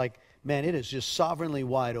process, and it's like, man, it is just sovereignly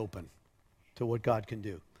wide open to what God can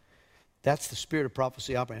do. That's the spirit of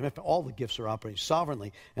prophecy operating. I mean, all the gifts are operating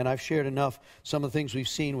sovereignly, and I've shared enough some of the things we've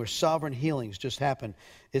seen where sovereign healings just happen.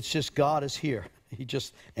 It's just God is here.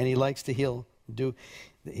 He likes to heal.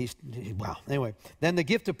 Wow. Anyway, then the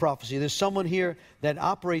gift of prophecy. There's someone here that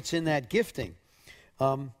operates in that gifting.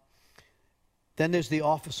 Then there's the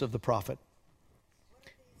office of the prophet.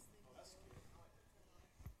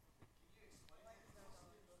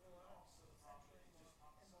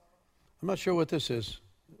 I'm not sure what this is.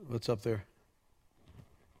 What's up there?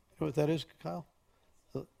 You know what that is, Kyle?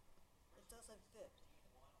 It doesn't fit.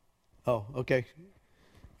 Oh, okay.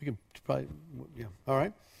 We can probably, yeah. All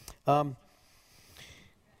right.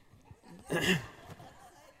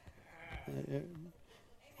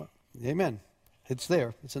 Amen. It's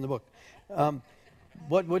there. It's in the book.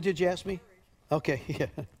 What did you ask me? Okay. Yeah.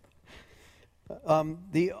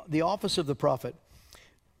 The office of the prophet.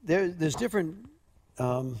 There's different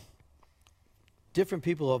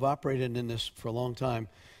people who have operated in this for a long time.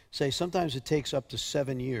 Say sometimes it takes up to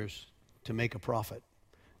 7 years to make a prophet.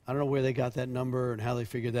 I don't know where they got that number and how they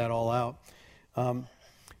figured that all out.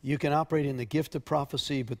 You can operate in the gift of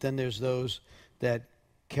prophecy, but then there's those that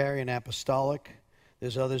carry an apostolic.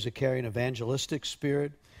 There's others that carry an evangelistic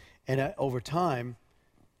spirit. And over time,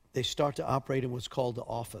 they start to operate in what's called the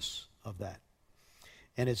office of that.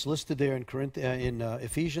 And it's listed there in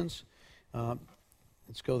Ephesians.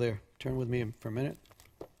 Let's go there. Turn with me for a minute.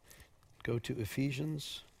 Go to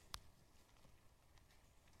Ephesians.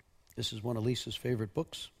 This is one of Lisa's favorite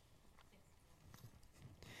books.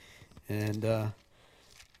 And that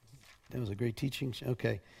was a great teaching.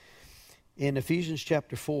 Okay. In Ephesians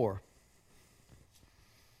chapter 4,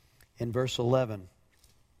 in verse 11,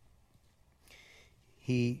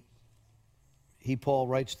 Paul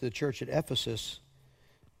writes to the church at Ephesus,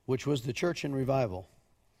 which was the church in revival.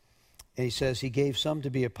 And he says he gave some to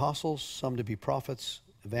be apostles, some to be prophets,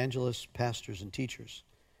 evangelists, pastors, and teachers.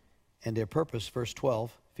 And their purpose, verse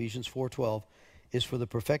 12, Ephesians 4:12, is for the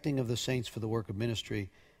perfecting of the saints for the work of ministry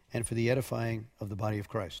and for the edifying of the body of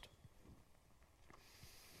Christ.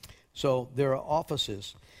 So there are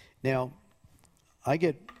offices. Now, I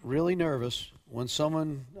get really nervous when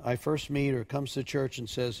someone I first meet or comes to church and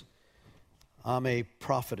says, I'm a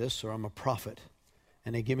prophetess or I'm a prophet,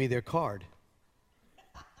 and they give me their card.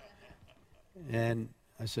 And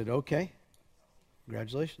I said, okay,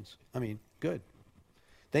 congratulations. I mean, good.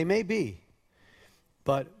 They may be,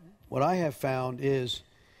 but what I have found is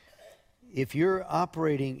if you're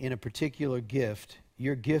operating in a particular gift,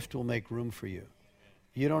 your gift will make room for you.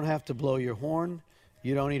 You don't have to blow your horn.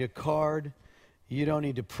 You don't need a card. You don't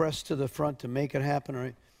need to press to the front to make it happen.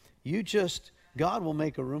 Or you just, God will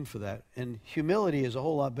make a room for that. And humility is a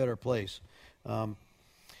whole lot better place.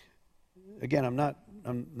 Again, I'm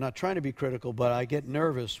not trying to be critical, but I get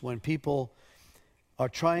nervous when people are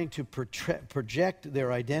trying to project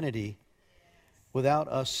their identity without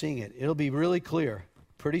us seeing it. It'll be really clear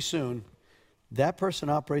pretty soon that person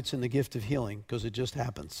operates in the gift of healing because it just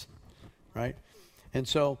happens, right? And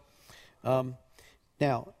so,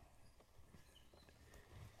 now,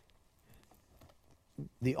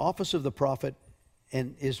 the office of the prophet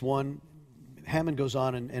is one. Hammond goes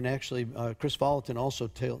on, and actually Chris Volatin also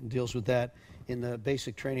deals with that in the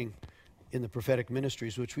basic training in the prophetic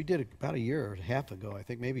ministries, which we did about a year and a half ago, I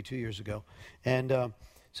think, maybe 2 years ago, and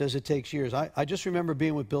says it takes years. I just remember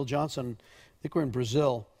being with Bill Johnson. I think we're in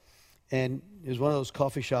Brazil, and it was one of those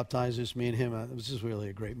coffee shop times, just me and him. It was just really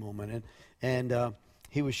a great moment, and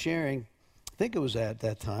he was sharing, I think it was at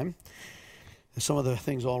that time, some of the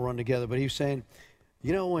things all run together, but he was saying,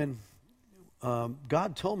 you know, when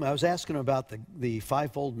God told me, I was asking him about the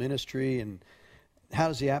fivefold ministry and how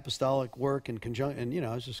does the apostolic work in conjunction, and, you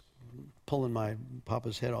know, I was just pulling my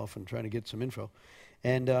papa's head off and trying to get some info.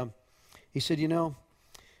 And he said, you know,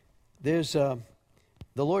 there's, the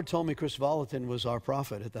Lord told me Chris Volatin was our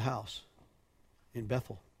prophet at the house in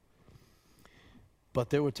Bethel. But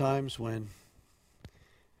there were times when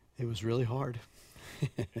it was really hard.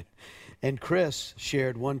 And Chris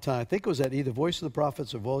shared one time, I think it was at either Voice of the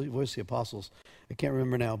Prophets or Voice of the Apostles. I can't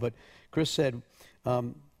remember now, but Chris said,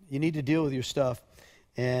 you need to deal with your stuff.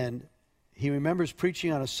 And he remembers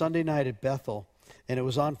preaching on a Sunday night at Bethel, and it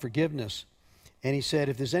was on forgiveness. And he said,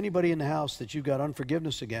 if there's anybody in the house that you've got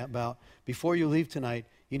unforgiveness about, before you leave tonight,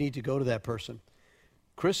 you need to go to that person.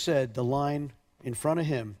 Chris said the line in front of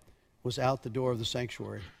him was out the door of the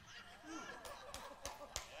sanctuary.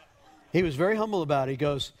 He was very humble about it. He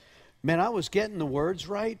goes, man, I was getting the words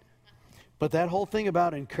right, but that whole thing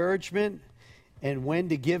about encouragement and when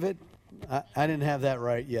to give it, I didn't have that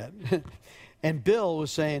right yet. And Bill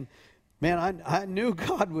was saying, man, I knew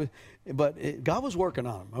God would, but God was working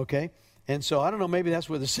on him, okay? And so I don't know, maybe that's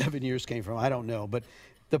where the 7 years came from. I don't know. But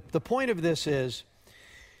the point of this is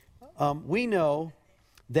we know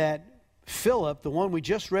that Philip, the one we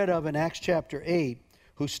just read of in Acts chapter 8,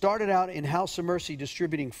 who started out in House of Mercy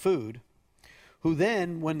distributing food, who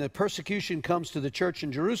then, when the persecution comes to the church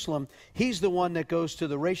in Jerusalem, he's the one that goes to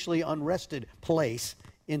the racially unrested place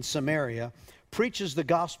in Samaria, preaches the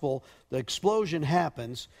gospel, the explosion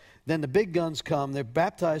happens, then the big guns come, they're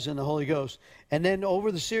baptized in the Holy Ghost, and then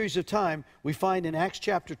over the series of time, we find in Acts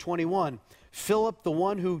chapter 21, Philip, the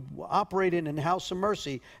one who operated in House of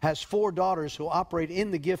Mercy, has 4 daughters who operate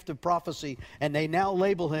in the gift of prophecy, and they now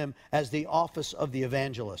label him as the office of the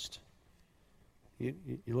evangelist. You're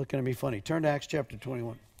looking at me funny. Turn to Acts chapter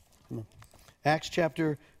 21. Come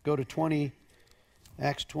on. Go to 20,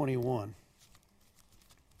 Acts 21.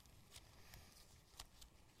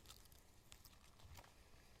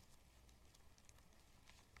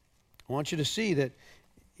 I want you to see that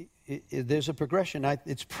there's a progression.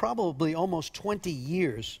 It's probably almost 20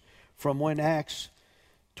 years from when Acts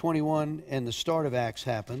 21 and the start of Acts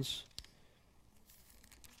happens.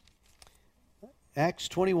 Acts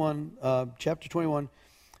 21, chapter 21,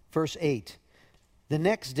 verse 8. The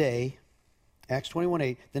next day, Acts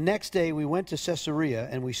 21:8, the next day we went to Caesarea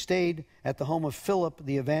and we stayed at the home of Philip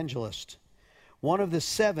the evangelist, one of the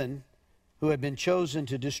 7 who had been chosen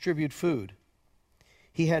to distribute food.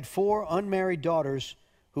 He had 4 unmarried daughters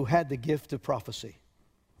who had the gift of prophecy.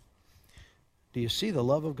 Do you see the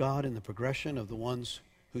love of God in the progression of the ones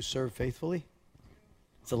who serve faithfully?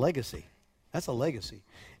 It's a legacy. That's a legacy.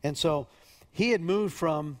 And so he had moved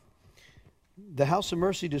from the House of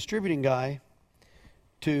Mercy distributing guy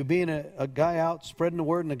to being a guy out spreading the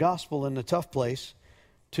word and the gospel in the tough place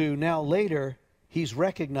to now later he's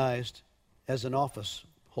recognized as an office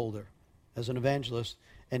holder, as an evangelist,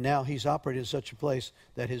 And now he's operated in such a place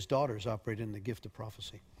that his daughters operate in the gift of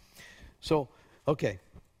prophecy. So, okay,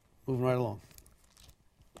 moving right along.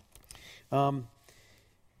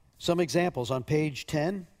 Some examples on page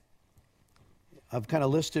 10. I've kind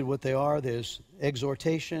of listed what they are. There's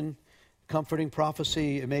exhortation, comforting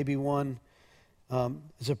prophecy. It may be one.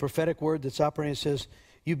 It's a prophetic word that's operating. It says,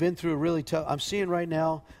 you've been through a really tough, I'm seeing right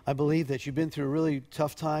now, I believe that you've been through a really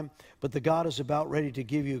tough time, but the God is about ready to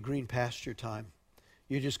give you a green pasture time.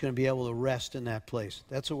 You're just going to be able to rest in that place.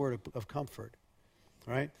 That's a word of comfort,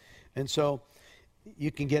 right? And so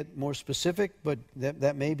you can get more specific, but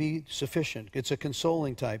that may be sufficient. It's a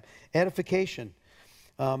consoling type. Edification.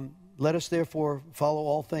 Let us therefore follow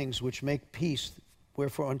all things which make peace,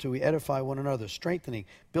 wherefore unto we edify one another. Strengthening,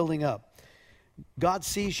 building up. God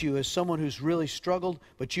sees you as someone who's really struggled,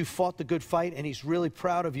 but you fought the good fight, and he's really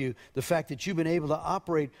proud of you, the fact that you've been able to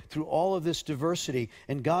operate through all of this diversity,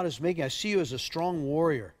 and God is making, I see you as a strong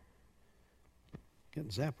warrior. Getting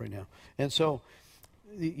zapped right now. And so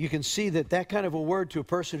you can see that kind of a word to a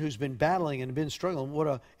person who's been battling and been struggling, what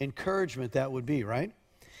an encouragement that would be, right?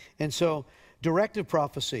 And so directive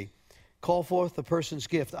prophecy, call forth the person's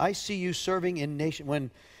gift. I see you serving in nation.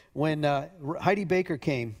 When Heidi Baker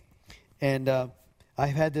came, and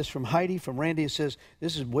I've had this from Heidi, from Randy. It says,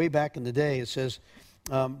 this is way back in the day. It says,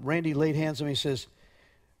 Randy laid hands on me. He says,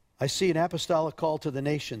 I see an apostolic call to the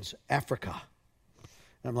nations, Africa.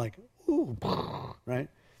 And I'm like, ooh, right?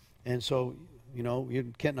 And so, you know,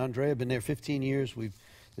 Kent and Andrea have been there 15 years.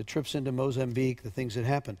 The trips into Mozambique, the things that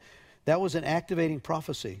happened. That was an activating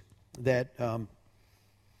prophecy that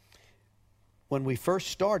when we first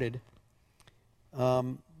started,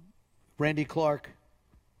 Randy Clark,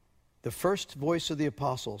 the first voice of the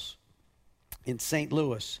apostles in St.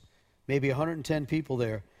 Louis, maybe 110 people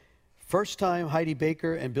there. First time Heidi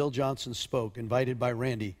Baker and Bill Johnson spoke, invited by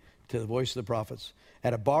Randy to the Voice of the Prophets,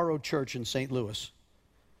 at a borrowed church in St. Louis.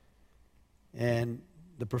 And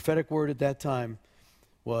the prophetic word at that time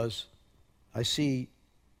was, I see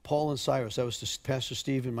Paul and Cyrus. That was Pastor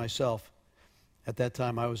Steve and myself. At that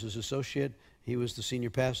time, I was his associate. He was the senior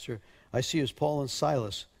pastor. I see as Paul and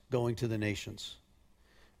Silas going to the nations.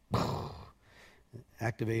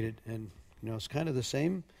 Activated, and it's kind of the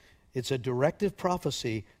same. It's a directive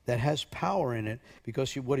prophecy that has power in it,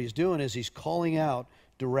 because what he's doing is he's calling out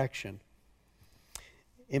direction.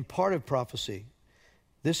 Imparted prophecy.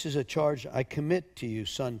 This is a charge I commit to you,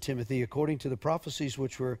 son Timothy, according to the prophecies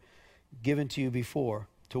which were given to you before,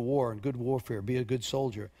 to war and good warfare. Be a good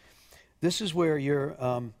soldier. This is where you're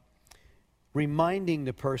reminding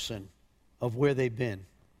the person of where they've been,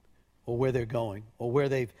 or where they're going, or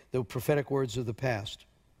the prophetic words of the past.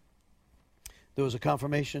 There was a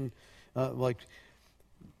confirmation, like,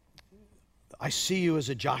 I see you as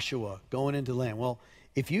a Joshua going into land. Well,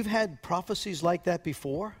 if you've had prophecies like that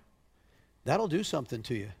before, that'll do something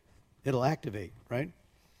to you. It'll activate, right?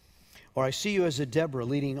 Or I see you as a Deborah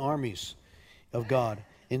leading armies of God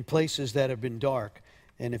in places that have been dark.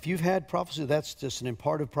 And if you've had prophecy, that's just an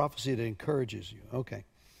imparted prophecy that encourages you. Okay.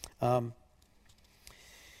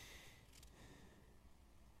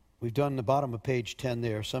 We've done the bottom of page 10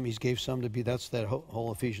 there. He gave some to be, that's that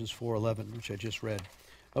whole Ephesians 4:11, which I just read.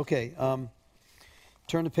 Okay,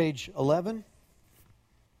 turn to page 11.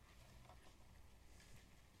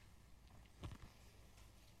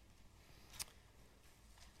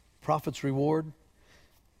 Prophet's reward.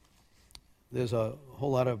 There's a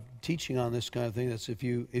whole lot of teaching on this kind of thing. That's if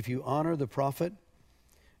you honor the prophet,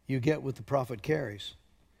 you get what the prophet carries.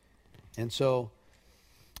 And so,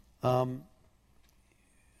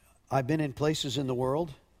 I've been in places in the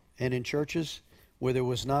world and in churches where there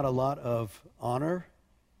was not a lot of honor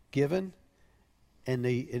given, and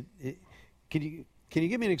can you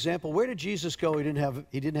give me an example? Where did Jesus go? He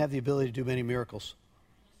didn't have the ability to do many miracles.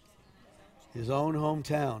 His own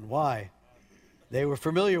hometown. Why? They were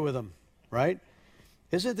familiar with him, right?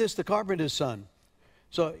 Isn't this the carpenter's son?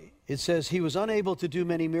 So it says he was unable to do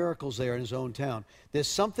many miracles there in his own town. There's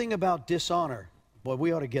something about dishonor. Boy,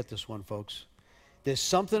 we ought to get this one, folks. There's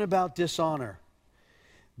something about dishonor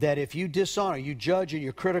that if you dishonor, you judge and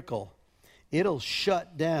you're critical, it'll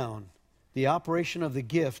shut down the operation of the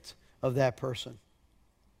gift of that person.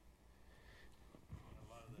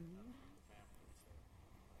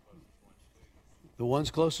 The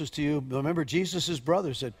ones closest to you. Remember, Jesus'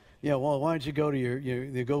 brother said, well, why don't you go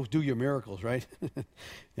to go do your miracles, right?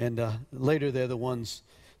 And later they're the ones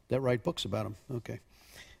that write books about them. Okay.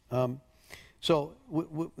 So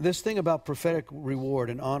this thing about prophetic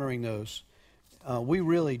reward and honoring those,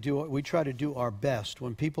 we try to do our best.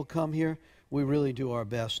 When people come here, we really do our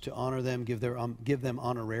best to honor them, give them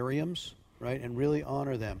honorariums, right, and really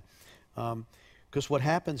honor them. Because what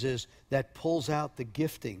happens is that pulls out the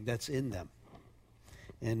gifting that's in them.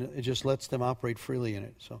 And it just lets them operate freely in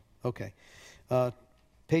it. So, okay.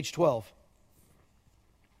 Page 12.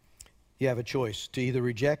 You have a choice to either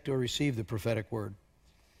reject or receive the prophetic word.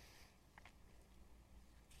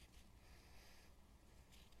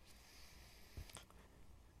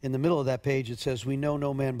 In the middle of that page, it says, we know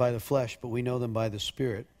no man by the flesh, but we know them by the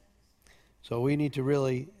Spirit. So we need to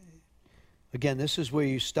really, again, this is where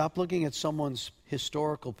you stop looking at someone's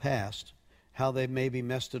historical past, how they maybe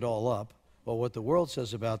messed it all up, or what the world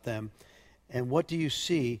says about them, and what do you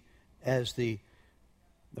see as the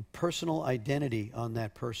personal identity on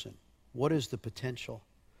that person? What is the potential?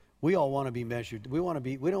 We all want to be measured. We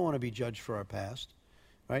don't want to be judged for our past,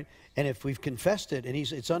 right? And if we've confessed it and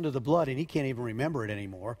it's under the blood and he can't even remember it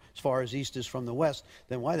anymore, as far as east is from the west,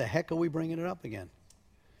 then why the heck are we bringing it up again?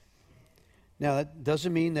 Now, that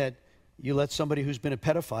doesn't mean that you let somebody who's been a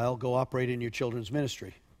pedophile go operate in your children's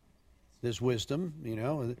ministry. There's wisdom,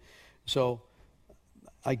 So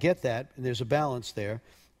I get that, and there's a balance there.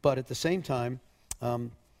 But at the same time,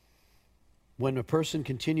 when a person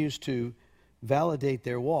continues to validate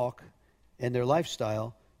their walk and their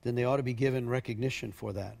lifestyle, then they ought to be given recognition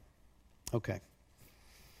for that. Okay.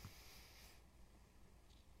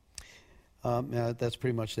 That's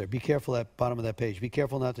pretty much there. Be careful at the bottom of that page. Be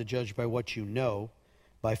careful not to judge by what you know,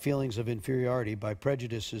 by feelings of inferiority, by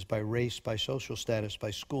prejudices, by race, by social status,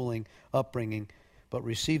 by schooling, upbringing, but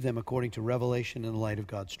receive them according to revelation in the light of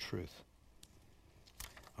God's truth.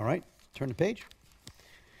 All right, turn the page.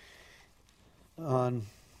 Now,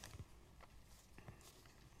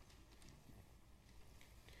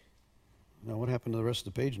 what happened to the rest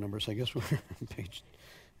of the page numbers? I guess we're on page...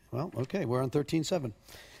 Well, okay, we're on 13:7.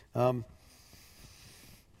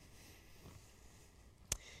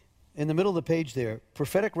 In the middle of the page there,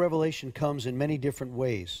 prophetic revelation comes in many different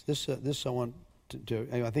ways. This I want to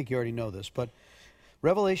I think you already know this, but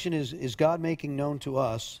revelation is God making known to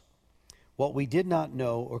us what we did not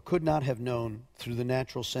know or could not have known through the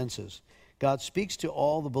natural senses. God speaks to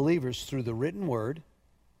all the believers through the written word.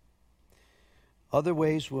 Other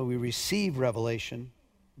ways where we receive revelation,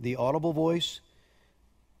 the audible voice,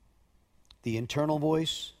 the internal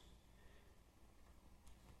voice,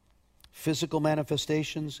 physical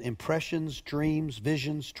manifestations, impressions, dreams,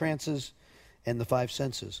 visions, trances, and the five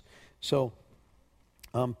senses. So,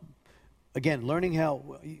 again, learning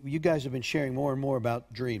how, you guys have been sharing more and more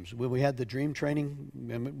about dreams. When we had the dream training,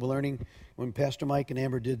 we're learning when Pastor Mike and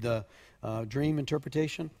Amber did the dream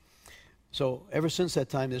interpretation. So ever since that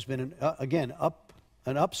time, there's been,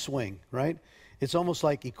 an upswing, right? It's almost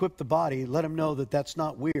like equip the body, let them know that that's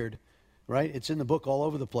not weird, right? It's in the book all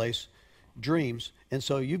over the place, dreams. And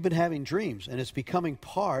so you've been having dreams, and it's becoming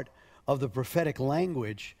part of the prophetic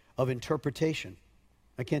language of interpretation.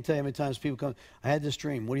 I can't tell you how many times people come, I had this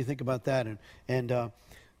dream, what do you think about that?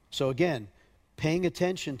 So again, paying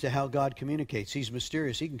attention to how God communicates. He's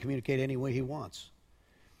mysterious. He can communicate any way he wants.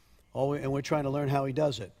 And we're trying to learn how he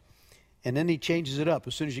does it. And then he changes it up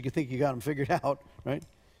as soon as you can think you got him figured out, right?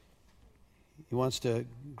 He wants to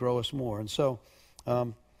grow us more. And so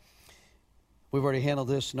we've already handled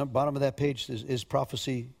this. Bottom of that page is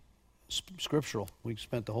prophecy scriptural. We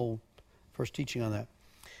spent the whole first teaching on that.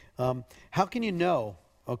 How can you know?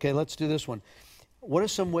 Okay, let's do this one. What are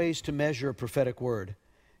some ways to measure a prophetic word?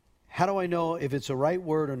 How do I know if it's a right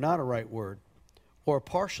word or not a right word? Or a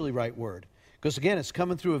partially right word? Because again, it's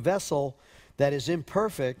coming through a vessel that is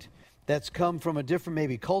imperfect, that's come from a different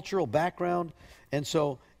maybe cultural background, and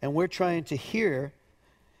we're trying to hear,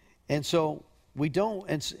 and so we don't,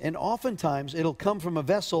 and oftentimes it'll come from a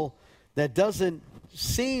vessel that doesn't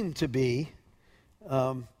seem to be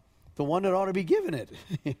the one that ought to be given it.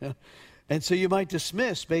 And so you might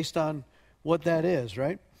dismiss based on what that is,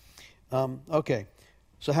 right? Okay,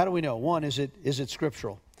 so how do we know? One, is it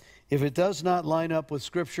scriptural? If it does not line up with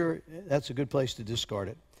Scripture, that's a good place to discard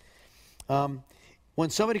it. When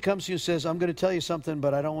somebody comes to you and says, I'm going to tell you something,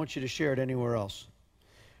 but I don't want you to share it anywhere else.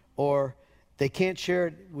 Or they can't share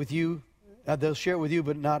it with you, they'll share it with you,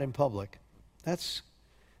 but not in public. That's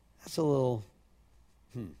a little,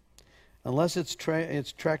 Unless it's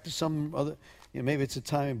tracked to some other, maybe it's a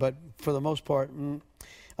timing, but for the most part,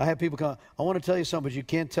 I have people come, I want to tell you something, but you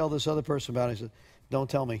can't tell this other person about it. I said, don't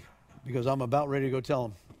tell me, because I'm about ready to go tell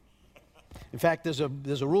them. In fact, there's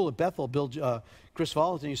a rule at Bethel, Chris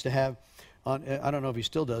Volatin used to have, I don't know if he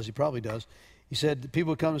still does, he probably does. He said,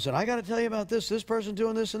 people would come and say, I got to tell you about this person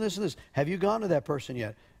doing this and this and this. Have you gone to that person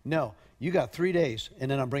yet? No. You got 3 days,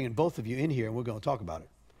 and then I'm bringing both of you in here, and we're going to talk about it.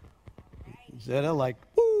 So they're like,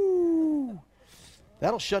 woo!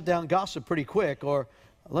 That'll shut down gossip pretty quick, or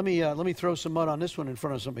let me throw some mud on this one in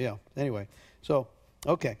front of somebody else. Anyway, so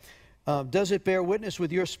okay. Does it bear witness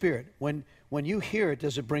with your spirit? When you hear it,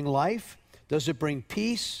 does it bring life? Does it bring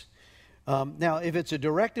peace? Now, if it's a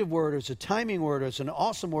directive word, or it's a timing word, or it's an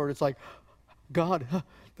awesome word, it's like, God,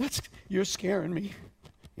 you're scaring me.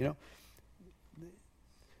 You know,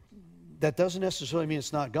 that doesn't necessarily mean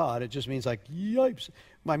it's not God. It just means like, yipes.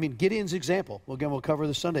 I mean, Gideon's example. Well, again, we'll cover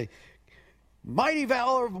this Sunday. Mighty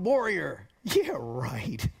valor of warrior. Yeah,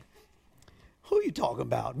 right. Who are you talking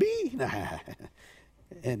about? Me? Nah.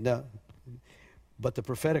 And but the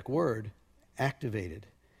prophetic word activated.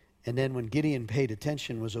 And then when Gideon paid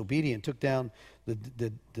attention, was obedient, took down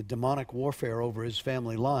the demonic warfare over his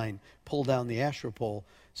family line, pulled down the Asherah pole,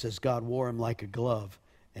 says God wore him like a glove.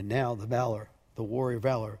 And now the warrior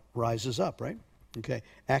valor rises up, right? Okay,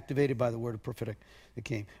 activated by the word of prophetic that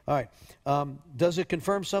came. All right, does it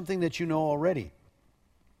confirm something that you know already?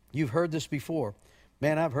 You've heard this before.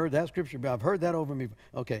 Man, I've heard that scripture. I've heard that over me.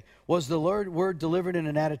 Okay, was the word delivered in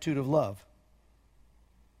an attitude of love?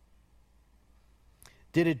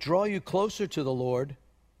 Did it draw you closer to the Lord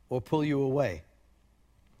or pull you away?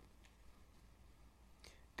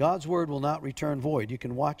 God's word will not return void. You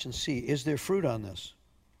can watch and see. Is there fruit on this?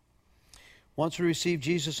 Once we receive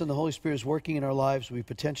Jesus and the Holy Spirit is working in our lives, we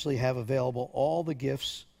potentially have available all the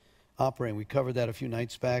gifts operating. We covered that a few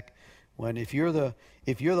nights back. If you're the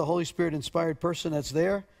Holy Spirit inspired person that's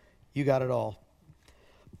there, you got it all.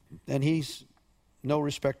 And He's no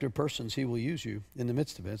respecter of persons. He will use you in the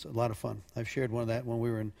midst of it. It's a lot of fun. I've shared one of that when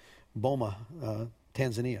we were in Boma,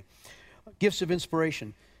 Tanzania. Gifts of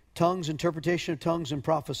inspiration, tongues, interpretation of tongues, and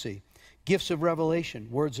prophecy. Gifts of revelation,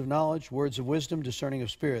 words of knowledge, words of wisdom, discerning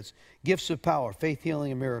of spirits. Gifts of power, faith,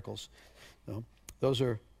 healing, and miracles. So those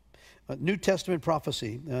are New Testament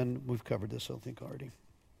prophecy, and we've covered this, I think, already.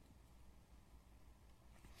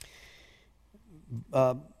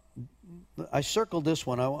 I circled this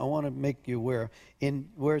one. I want to make you aware. In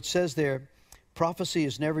where it says there, prophecy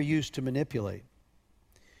is never used to manipulate.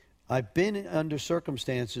 I've been under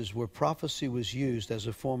circumstances where prophecy was used as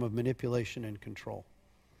a form of manipulation and control.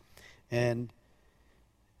 And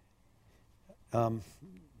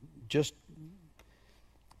just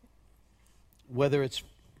whether it's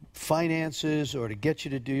finances or to get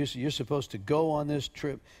you to do, you're supposed to go on this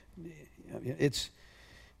trip.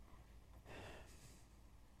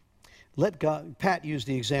 Let God. Pat used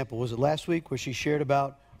the example. Was it last week where she shared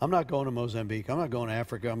about, I'm not going to Mozambique. I'm not going to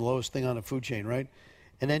Africa. I'm the lowest thing on the food chain, right?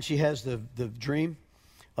 And then she has the dream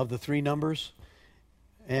of the 3 numbers.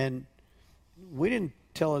 And we didn't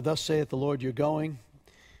tell her, thus saith the Lord, you're going.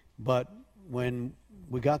 But when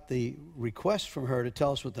we got the request from her to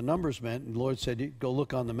tell us what the numbers meant, and the Lord said, go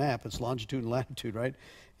look on the map. It's longitude and latitude, right?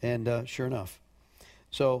 And sure enough.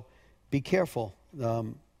 So be careful.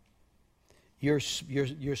 Your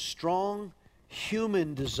strong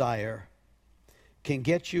human desire can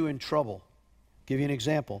get you in trouble. Give you an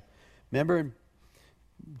example. Remember,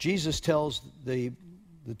 Jesus tells the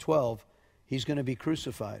 12 he's going to be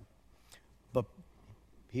crucified. But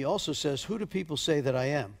he also says, who do people say that I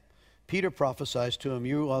am? Peter prophesies to him,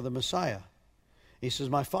 you are the Messiah. He says,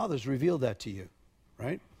 my Father's revealed that to you,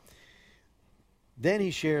 right? Then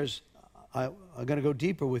he shares, I'm going to go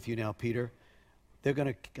deeper with you now, Peter. I'm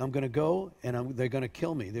going to go, and they're going to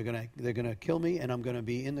kill me. They're going to kill me, and I'm going to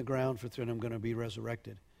be in the ground and I'm going to be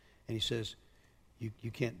resurrected. And he says,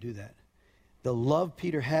 you can't do that. The love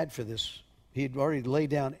Peter had for this, he'd already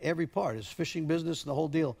laid down every part, his fishing business and the whole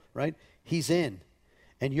deal, right? He's in.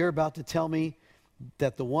 And you're about to tell me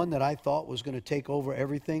that the one that I thought was going to take over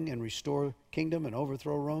everything and restore kingdom and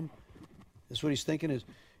overthrow Rome? That's what he's thinking is,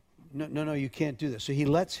 no, you can't do this. So he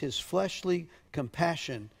lets his fleshly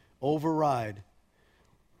compassion override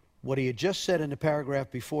what he had just said in the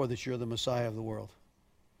paragraph before, that you're the Messiah of the world.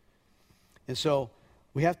 And so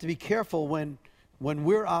we have to be careful when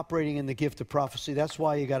we're operating in the gift of prophecy. That's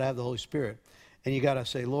why you got to have the Holy Spirit. And you got to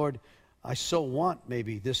say, Lord, I so want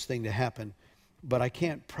maybe this thing to happen, but I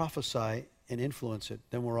can't prophesy and influence it.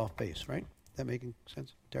 Then we're off base, right? That making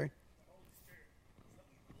sense, Terry?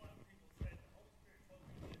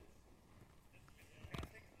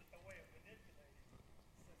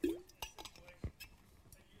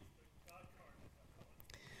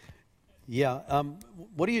 Yeah.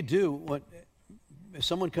 What do you do if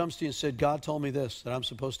someone comes to you and said, God told me this, that I'm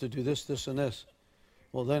supposed to do this, this, and this?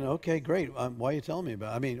 Well, then, okay, great. Why are you telling me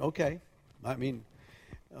about it? I mean, okay.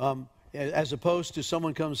 As opposed to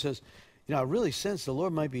someone comes and says, I really sense the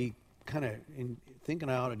Lord might be kind of thinking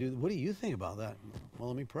I ought to do. What do you think about that? Well,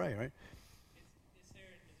 let me pray, right? Is it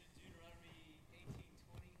Deuteronomy 18:20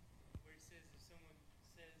 where it says if someone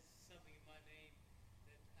says something in my name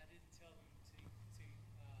that I didn't tell them to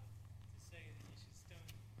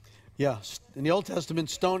Yeah, in the Old Testament,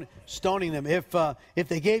 stoning them. If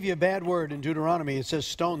they gave you a bad word in Deuteronomy, it says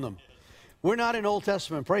stone them. We're not in Old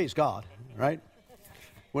Testament, praise God, right?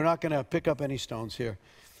 We're not going to pick up any stones here.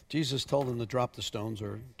 Jesus told them to drop the stones,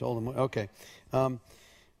 or told them, okay.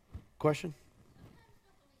 Question?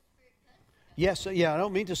 Yes, yeah, I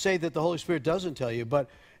don't mean to say that the Holy Spirit doesn't tell you, but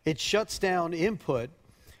it shuts down input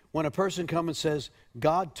when a person comes and says,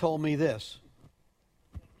 God told me this.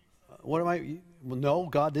 What am I? Well, no,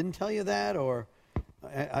 God didn't tell you that, or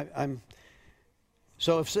I'm.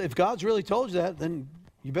 So if God's really told you that, then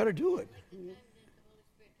you better do it.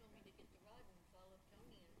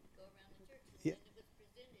 Yeah.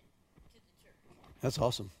 That's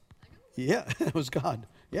awesome. Yeah, it was God.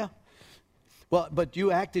 Yeah. Well, but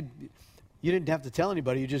you acted. You didn't have to tell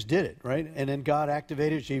anybody. You just did it, right? And then God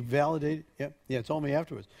activated. She validated. Yeah. Told me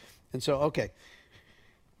afterwards. And so, okay.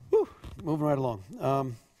 Whew, moving right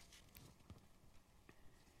along.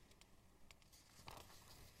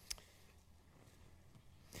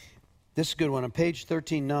 This is a good one. On page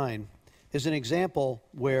 13:9 is an example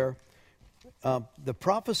where the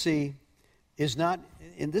prophecy is not,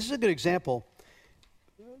 and this is a good example,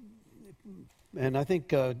 and I think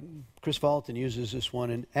Chris Vallotton uses this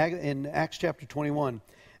one. In Acts chapter 21,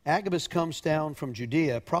 Agabus comes down from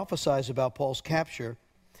Judea, prophesies about Paul's capture,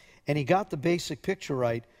 and he got the basic picture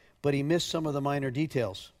right, but he missed some of the minor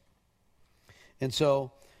details. And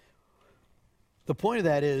so the point of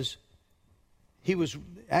that is,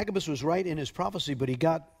 Agabus was right in his prophecy, but he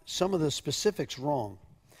got some of the specifics wrong.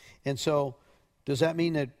 And so, does that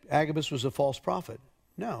mean that Agabus was a false prophet?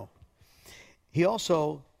 No. He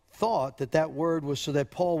also thought that that word was so that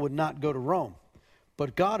Paul would not go to Rome.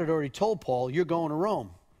 But God had already told Paul, you're going to Rome.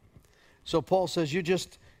 So Paul says, you're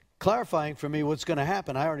just clarifying for me what's going to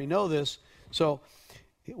happen. I already know this. So,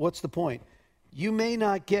 what's the point? You may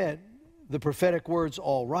not get the prophetic words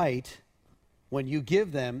all right when you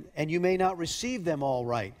give them, and you may not receive them all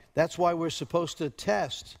right. That's why we're supposed to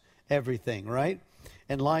test everything, right?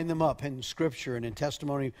 And line them up in Scripture and in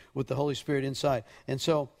testimony with the Holy Spirit inside. And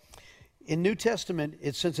so, in New Testament,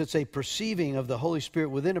 since it's a perceiving of the Holy Spirit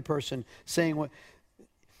within a person, saying what,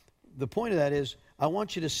 the point of that is, I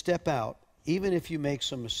want you to step out, even if you make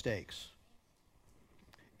some mistakes.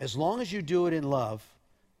 As long as you do it in love,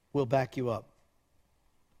 we'll back you up.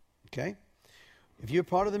 Okay? If you're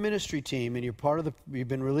part of the ministry team and you've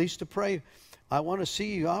been released to pray, I want to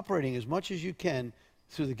see you operating as much as you can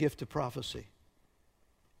through the gift of prophecy.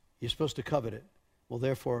 You're supposed to covet it. Well,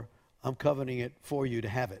 therefore, I'm coveting it for you to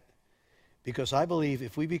have it. Because I believe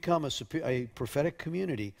if we become a prophetic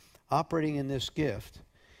community operating in this gift,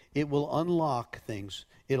 it will unlock things.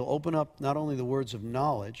 It'll open up not only the words of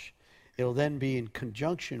knowledge, it'll then be in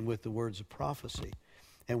conjunction with the words of prophecy.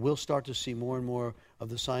 And we'll start to see more and more of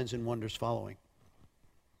the signs and wonders following.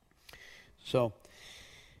 So,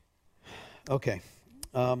 okay.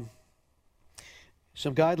 Some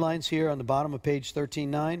guidelines here on the bottom of page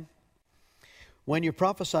 13:9. When you're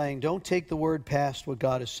prophesying, don't take the word past what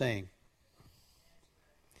God is saying.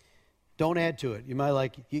 Don't add to it. You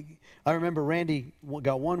might I remember Randy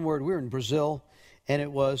got one word. We were in Brazil, and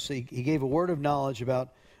it was, he gave a word of knowledge about,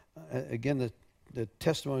 again, the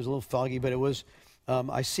testimony was a little foggy, but it was,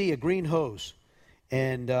 I see a green hose,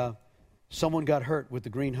 and someone got hurt with the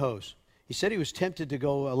green hose. He said he was tempted to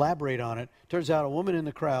go elaborate on it. Turns out a woman in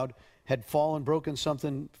the crowd had fallen, broken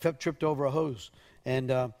something, tripped over a hose.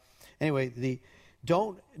 And anyway,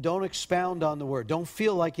 don't expound on the word. Don't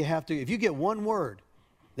feel like you have to. If you get one word,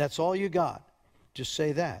 that's all you got. Just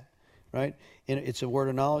say that, right? And it's a word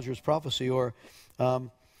of knowledge or it's prophecy. Or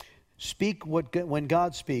speak when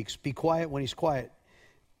God speaks. Be quiet when He's quiet.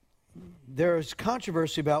 There's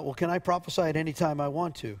controversy about, well, can I prophesy at any time I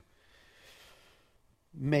want to?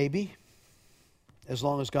 Maybe, as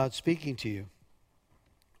long as God's speaking to you.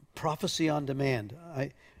 Prophecy on demand.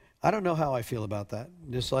 I don't know how I feel about that.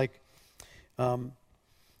 Just like,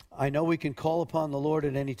 I know we can call upon the Lord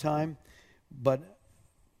at any time, but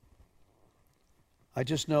I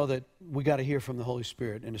just know that we got to hear from the Holy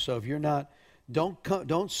Spirit. And so if you're not,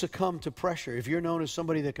 don't succumb to pressure. If you're known as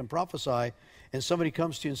somebody that can prophesy, and somebody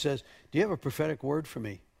comes to you and says, "Do you have a prophetic word for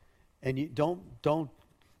me?" And you don't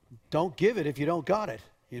give it if you don't got it.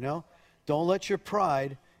 You know, don't let your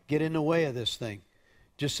pride get in the way of this thing.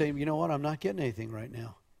 Just say, you know what, I'm not getting anything right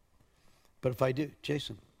now. But if I do,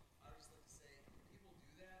 Jason. I would just like to say, if people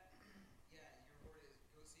do that, your word is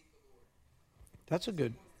go seek the Lord. That's a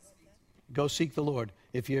good. Go seek the Lord.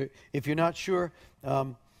 If you're not sure,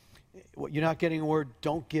 you're not getting a word,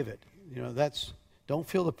 don't give it. You know, don't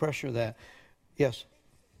feel the pressure of that. Yes.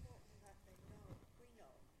 We know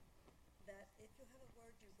that if you have a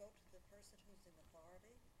word, you go to the person who's in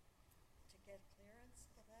authority, get clearance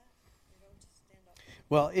for that? You don't just stand up.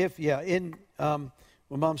 Well,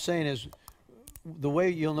 what Mom's saying is, the way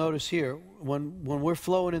you'll notice here, when we're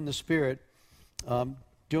flowing in the Spirit,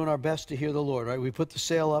 doing our best to hear the Lord, right? We put the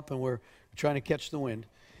sail up and we're trying to catch the wind.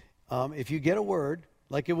 If you get a word,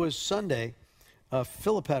 like it was Sunday,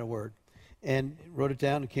 Philip had a word and wrote it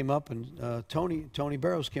down and came up, and Tony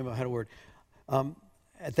Barrows came up, had a word.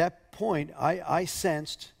 At that point, I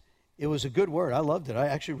sensed it was a good word. I loved it. I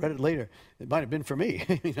actually read it later. It might have been for me,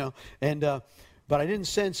 but I didn't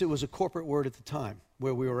sense it was a corporate word at the time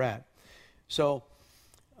where we were at. So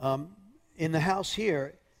in the house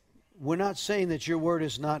here, we're not saying that your word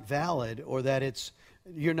is not valid or that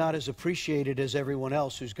you're not as appreciated as everyone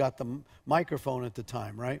else who's got the microphone at the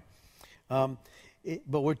time, right?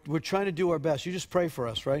 But we're trying to do our best. You just pray for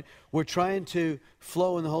us, right? We're trying to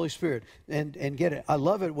flow in the Holy Spirit and get it. I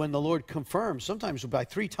love it when the Lord confirms. Sometimes by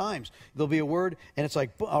 3 times there'll be a word, and it's like,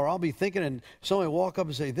 or I'll be thinking, and somebody will walk up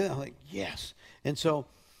and say this. I'm like, yes. And so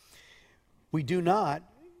we do not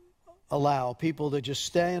allow people to just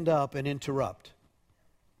stand up and interrupt.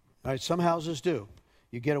 All right, some houses do.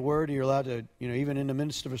 You get a word, and you're allowed to, even in the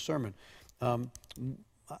midst of a sermon.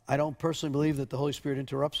 I don't personally believe that the Holy Spirit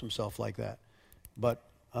interrupts himself like that. But,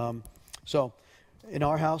 so in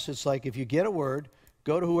our house, it's like if you get a word,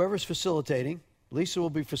 go to whoever's facilitating. Lisa will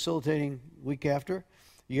be facilitating week after.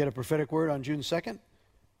 You get a prophetic word on June 2nd,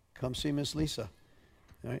 come see Miss Lisa.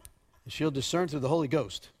 All right? She'll discern through the Holy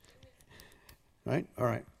Ghost. Right? All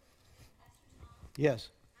right. Yes.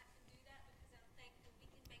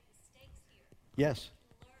 Yes.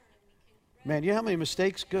 Man, you know how many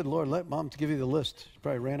mistakes? Good Lord, let Mom give you the list. She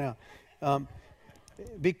probably ran out.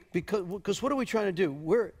 Because what are we trying to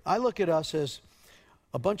do? I look at us as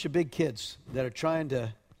a bunch of big kids that are trying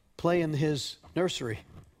to play in his nursery.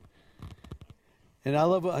 And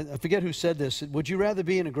I forget who said this. Would you rather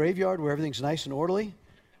be in a graveyard where everything's nice and orderly?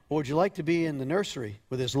 Or would you like to be in the nursery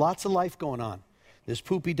where there's lots of life going on? There's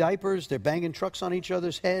poopy diapers, they're banging trucks on each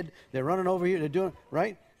other's head, they're running over here, they're doing,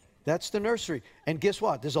 right? That's the nursery. And guess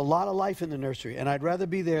what? There's a lot of life in the nursery, and I'd rather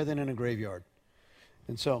be there than in a graveyard.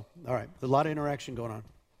 And so, all right, a lot of interaction going on.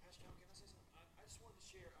 Pastor Tom, can I say something? I just wanted to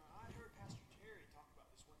share. I heard Pastor Terry talk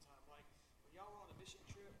about this one time. Like, when y'all were on a mission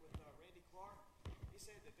trip with Randy Clark, he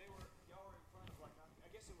said that y'all were in front of, like, I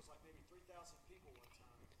guess it was like maybe 3,000 people one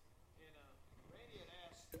time. And Randy had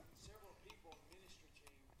asked several people on the ministry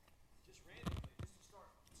team, just randomly, just to start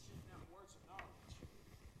shooting out words of knowledge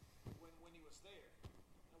when he was there.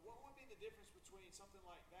 Now, what would be the difference between something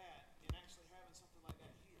like that and actually having something like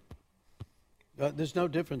that here? There's no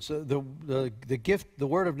difference. The gift, the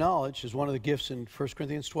word of knowledge, is one of the gifts in 1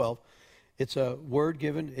 Corinthians 12. It's a word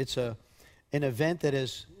given. It's an event that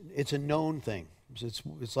is. It's a known thing.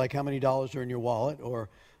 It's like how many dollars are in your wallet, or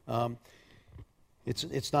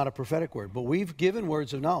it's not a prophetic word. But we've given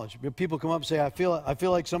words of knowledge. People come up and say, "I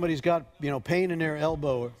feel like somebody's got pain in their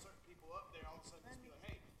elbow." Certain people up there all of a sudden just be like,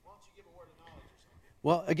 "Hey, why don't you give a word of knowledge or something?"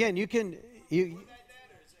 Well, again, you can. Would that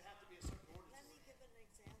or does it have to be a certain order? Let me give an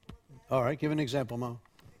example of that. All right, give an example, Mo.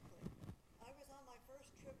 I was on my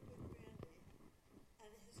first trip with Randy,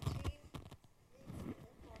 and his team needs an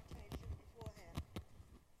impartation beforehand.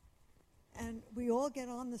 And we all get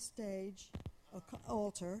on the stage,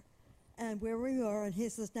 altar, and where we are, and he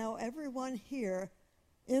says, now everyone here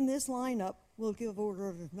in this lineup will give order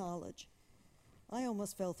of knowledge. I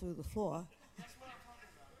almost fell through the floor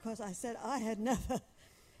because I said I had never.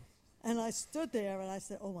 And I stood there and I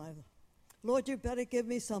said, oh my Lord, you better give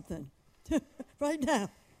me something right now.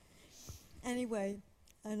 Anyway,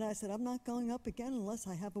 and I said, I'm not going up again unless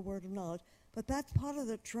I have a word of knowledge. But that's part of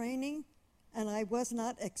the training, and I was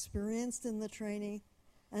not experienced in the training.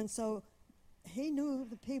 And so he knew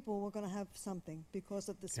the people were going to have something because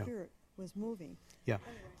of the Spirit was moving. Yeah.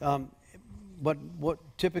 But what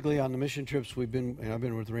typically on the mission trips I've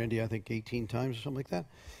been with Randy, I think 18 times or something like that.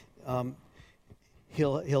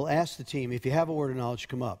 He'll ask the team, if you have a word of knowledge,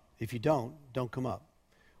 come up. If you don't come up.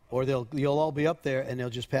 Or you'll all be up there and they'll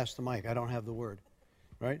just pass the mic. I don't have the word,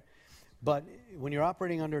 right? But when you're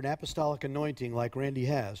operating under an apostolic anointing like Randy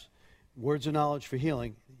has, words of knowledge for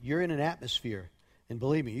healing, you're in an atmosphere. And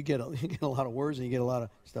believe me, you get a lot of words and you get a lot of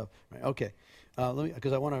stuff. Right? Okay,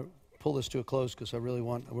 because I want to pull this to a close because I really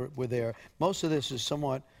we're there. Most of this is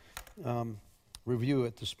somewhat review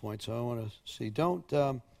at this point, so I want to see.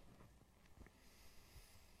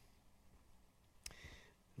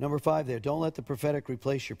 Number 5 there, don't let the prophetic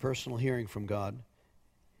replace your personal hearing from God,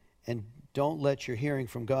 and don't let your hearing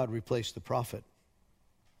from God replace the prophet.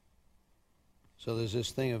 So there's this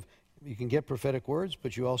thing of, you can get prophetic words,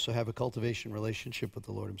 but you also have a cultivation relationship with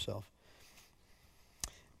the Lord himself.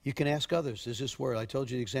 You can ask others. Is this word? I told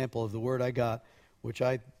you the example of the word I got, which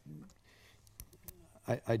I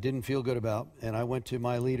didn't feel good about. And I went to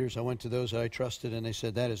my leaders. I went to those that I trusted, and they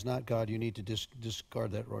said, that is not God. You need to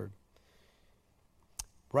discard that word.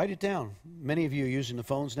 Write it down. Many of you are using the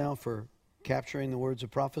phones now for capturing the words of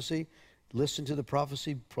prophecy. Listen to the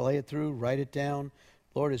prophecy, play it through, write it down.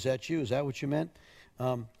 Lord, is that you? Is that what you meant?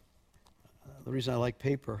 The reason I like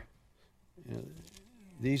paper,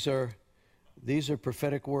 these are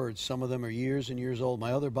prophetic words. Some of them are years and years old.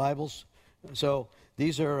 My other Bibles, so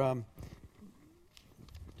these are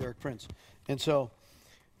Derek Prince. And so,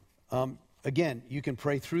 again, you can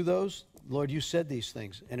pray through those. Lord, you said these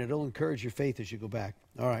things, and it'll encourage your faith as you go back.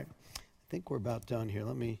 All right. I think we're about done here.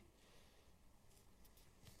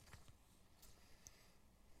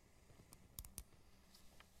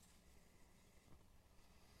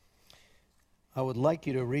 I would like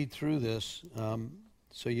you to read through this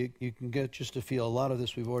so you can get just to feel a lot of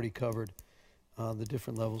this we've already covered, the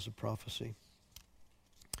different levels of prophecy.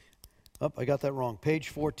 Oh, I got that wrong. Page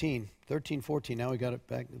 14, 1314. Now we got it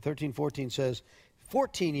back. 1314 says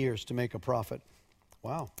 14 years to make a prophet.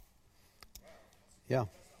 Wow. Yeah.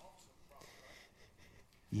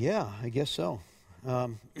 Yeah, I guess so. I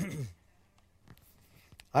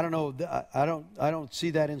don't know. I don't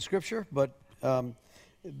see that in Scripture, but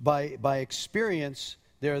by experience,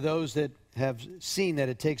 there are those that have seen that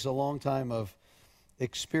it takes a long time of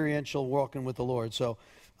experiential walking with the Lord. So,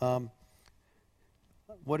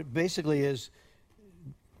 what it basically is,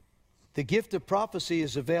 the gift of prophecy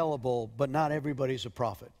is available, but not everybody's a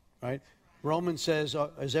prophet, right? Romans says,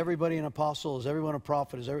 is everybody an apostle? Is everyone a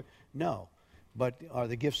prophet? No. But are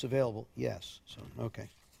the gifts available? Yes. So, okay.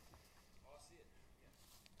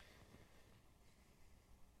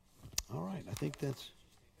 All right. I think that's...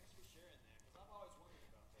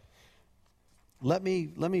 Let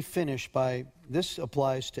me finish by, this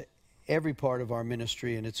applies to every part of our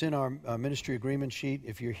ministry, and it's in our ministry agreement sheet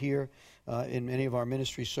if you're here in any of our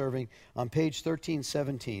ministry serving. On page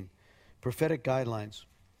 1317, prophetic guidelines.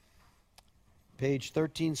 Page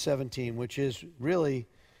 1317, which is really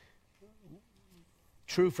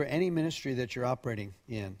true for any ministry that you're operating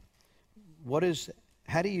in.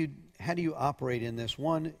 How do you operate in this?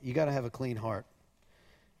 One, you got to have a clean heart.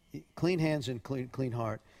 Clean hands and clean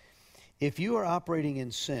heart. If you are operating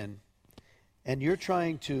in sin and you're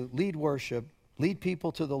trying to lead worship, lead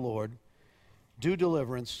people to the Lord, do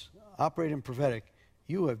deliverance, operate in prophetic,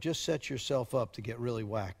 you have just set yourself up to get really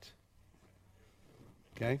whacked.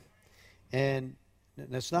 Okay? And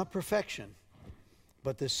that's not perfection,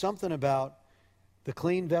 but there's something about the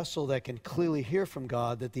clean vessel that can clearly hear from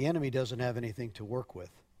God that the enemy doesn't have anything to work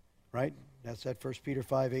with, right? That's at 1 Peter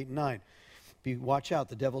 5, 8, and 9. Watch out,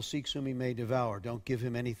 the devil seeks whom he may devour. Don't give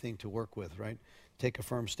him anything to work with, right? Take a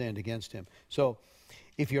firm stand against him. So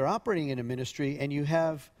if you're operating in a ministry and you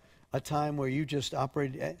have a time where you just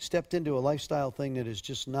stepped into a lifestyle thing that is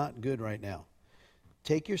just not good right now,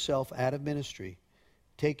 take yourself out of ministry.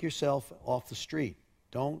 Take yourself off the street.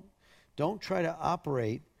 Don't try to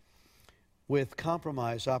operate with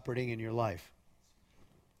compromise operating in your life.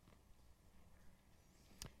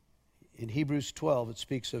 In Hebrews 12, it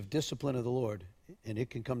speaks of discipline of the Lord, and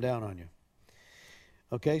it can come down on you.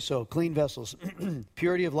 Okay, so clean vessels.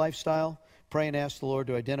 Purity of lifestyle. Pray and ask the Lord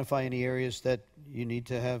to identify any areas that you need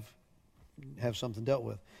to have something dealt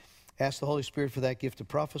with. Ask the Holy Spirit for that gift of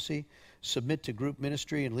prophecy. Submit to group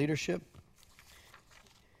ministry and leadership.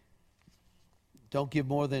 Don't give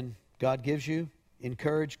more than God gives you.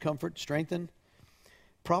 Encourage, comfort, strengthen.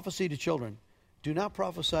 Prophecy to children. Do not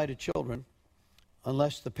prophesy to children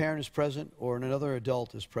unless the parent is present or another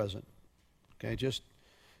adult is present. Okay, just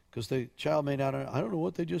because the child may not, I don't know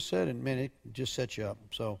what they just said, and man, it just sets you up.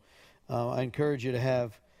 So I encourage you to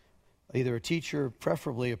have either a teacher,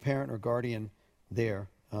 preferably a parent or guardian there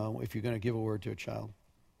if you're going to give a word to a child.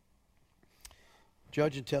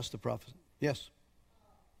 Judge and test the prophecy. Yes?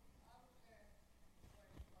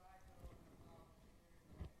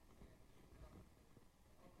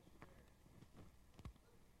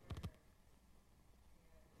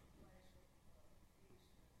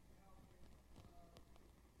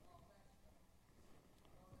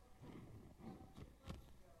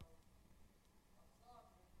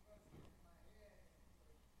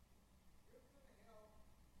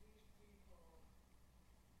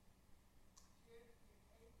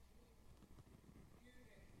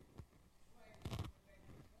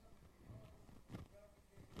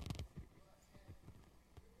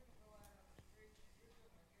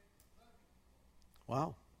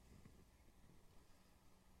 Wow.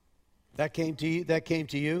 That came to you?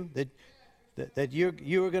 That That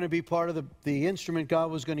you were going to be part of the instrument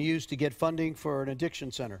God was going to use to get funding for an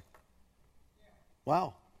addiction center.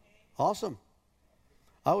 Wow. Awesome.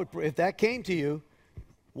 If that came to you,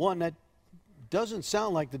 one, that doesn't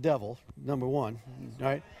sound like the devil, number one,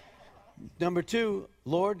 right? Number two,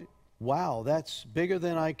 Lord, wow, that's bigger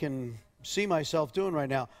than I can see myself doing right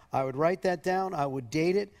now. I would write that down. I would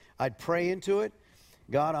date it. I'd pray into it.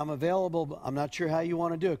 God, I'm available. But I'm not sure how you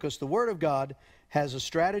want to do it, because the Word of God has a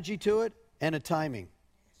strategy to it and a timing.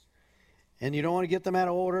 And you don't want to get them out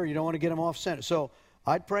of order. You don't want to get them off center. So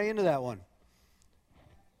I'd pray into that one.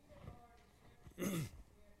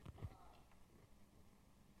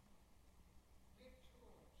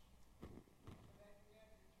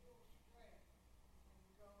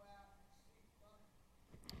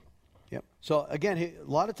 Yep. So again, a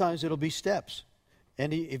lot of times it'll be steps.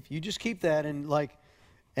 And if you just keep that and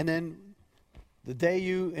then the day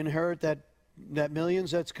you inherit that millions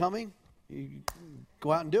that's coming, you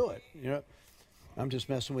go out and do it. You know, I'm just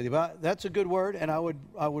messing with you, but that's a good word, and I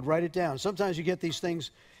would write it down. Sometimes you get these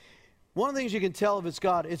things. One of the things you can tell if it's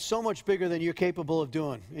God, it's so much bigger than you're capable of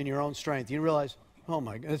doing in your own strength. You realize, oh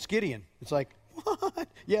my God, it's Gideon. It's like, what?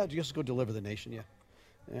 Yeah, just go deliver the nation.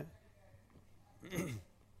 Yeah.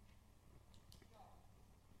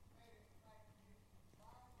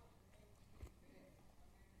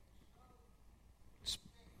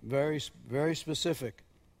 Very, very specific.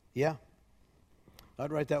 Yeah.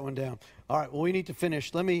 I'd write that one down. All right. Well, we need to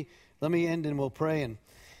finish. Let me end and we'll pray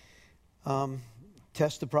and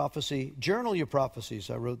test the prophecy. Journal your prophecies.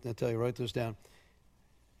 Write those down.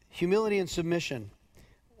 Humility and submission.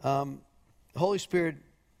 Holy Spirit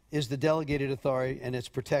is the delegated authority and its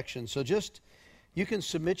protection. So you can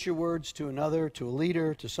submit your words to another, to a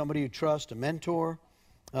leader, to somebody you trust, a mentor.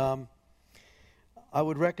 I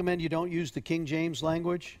would recommend you don't use the King James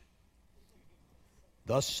language.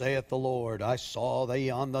 Thus saith the Lord, I saw thee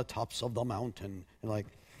on the tops of the mountain. And like,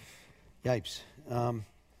 yipes.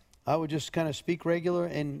 I would just kind of speak regular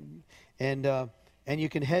and you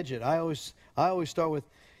can hedge it. I always start with,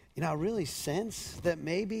 I really sense that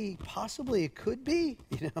maybe, possibly it could be,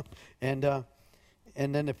 and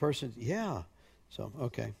then the person, yeah. So,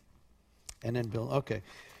 okay. And then Bill, okay.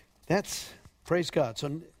 That's, praise God.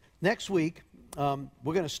 So next week, we're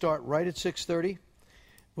going to start right at 6:30.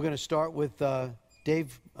 We're going to start with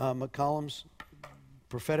Dave McCollum's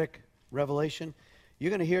prophetic revelation.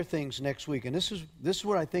 You're going to hear things next week, and this is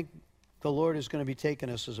where I think the Lord is going to be taking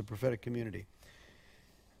us as a prophetic community.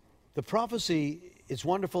 The prophecy is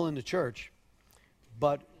wonderful in the church,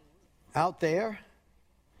 but out there,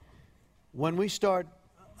 when we start,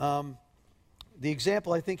 the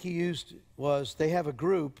example I think he used was they have a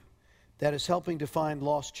group that is helping to find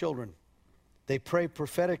lost children. They pray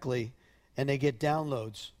prophetically, and they get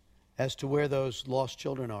downloads as to where those lost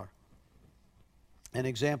children are. And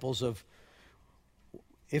examples of,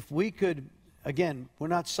 if we could, again, we're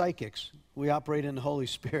not psychics. We operate in the Holy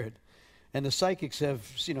Spirit. And the psychics have,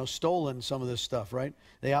 stolen some of this stuff, right?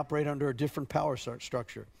 They operate under a different power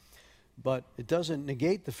structure. But it doesn't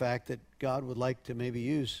negate the fact that God would like to maybe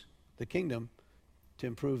use the kingdom to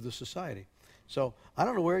improve the society. So I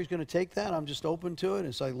don't know where he's going to take that. I'm just open to it.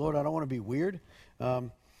 It's like, Lord, I don't want to be weird.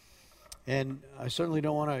 And I certainly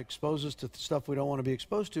don't want to expose us to stuff we don't want to be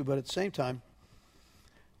exposed to. But at the same time,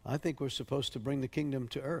 I think we're supposed to bring the kingdom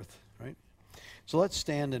to earth, right? So let's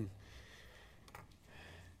stand and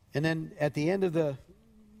then at the end of the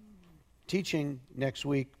teaching next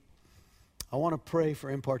week, I want to pray for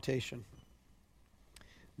impartation.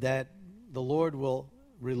 That the Lord will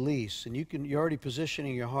release. And you're already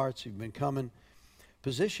positioning your hearts. You've been coming.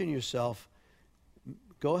 Position yourself.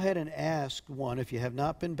 Go ahead and ask one. If you have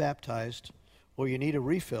not been baptized or you need a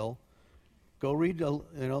refill, go read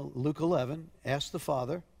Luke 11. Ask the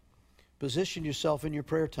Father. Position yourself in your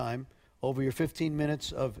prayer time over your 15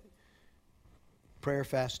 minutes of prayer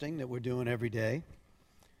fasting that we're doing every day.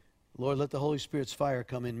 Lord, let the Holy Spirit's fire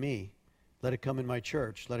come in me. Let it come in my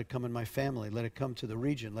church. Let it come in my family. Let it come to the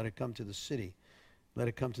region. Let it come to the city. Let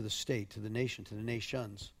it come to the state, to the nation, to the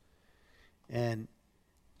nations. And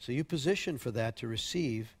so you position for that to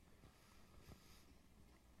receive.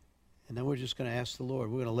 And then we're just going to ask the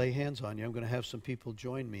Lord. We're going to lay hands on you. I'm going to have some people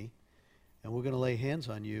join me. And we're going to lay hands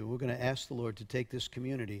on you. We're going to ask the Lord to take this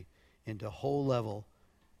community into a whole level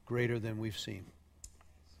greater than we've seen.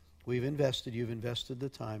 You've invested the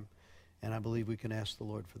time, and I believe we can ask the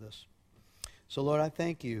Lord for this. So, Lord, I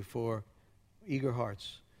thank you for eager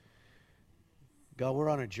hearts. God, we're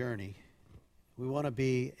on a journey. We want to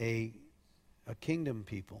be a kingdom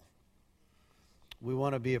people. We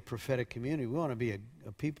want to be a prophetic community. We want to be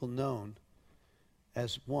a people known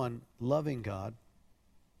as, one, loving God,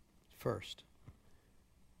 first.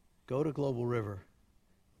 Go to Global River.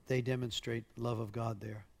 They demonstrate love of God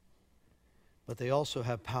there. But they also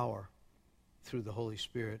have power through the Holy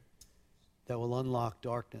Spirit that will unlock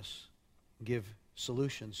darkness, give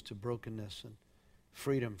solutions to brokenness and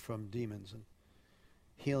freedom from demons and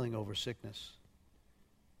healing over sickness,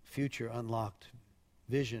 future unlocked,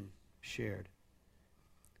 vision shared.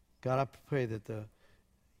 God, I pray that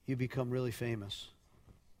you become really famous.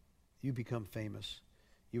 You become famous.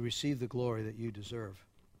 You receive the glory that you deserve.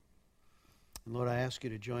 And Lord, I ask you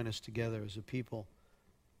to join us together as a people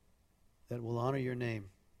that will honor your name.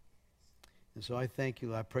 And so I thank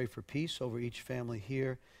you. I pray for peace over each family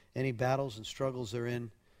here. Any battles and struggles they're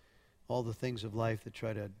in, all the things of life that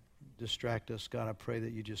try to distract us, God, I pray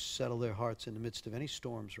that you just settle their hearts in the midst of any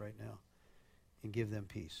storms right now and give them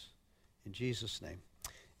peace. In Jesus' name.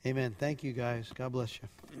 Amen. Thank you, guys. God bless you.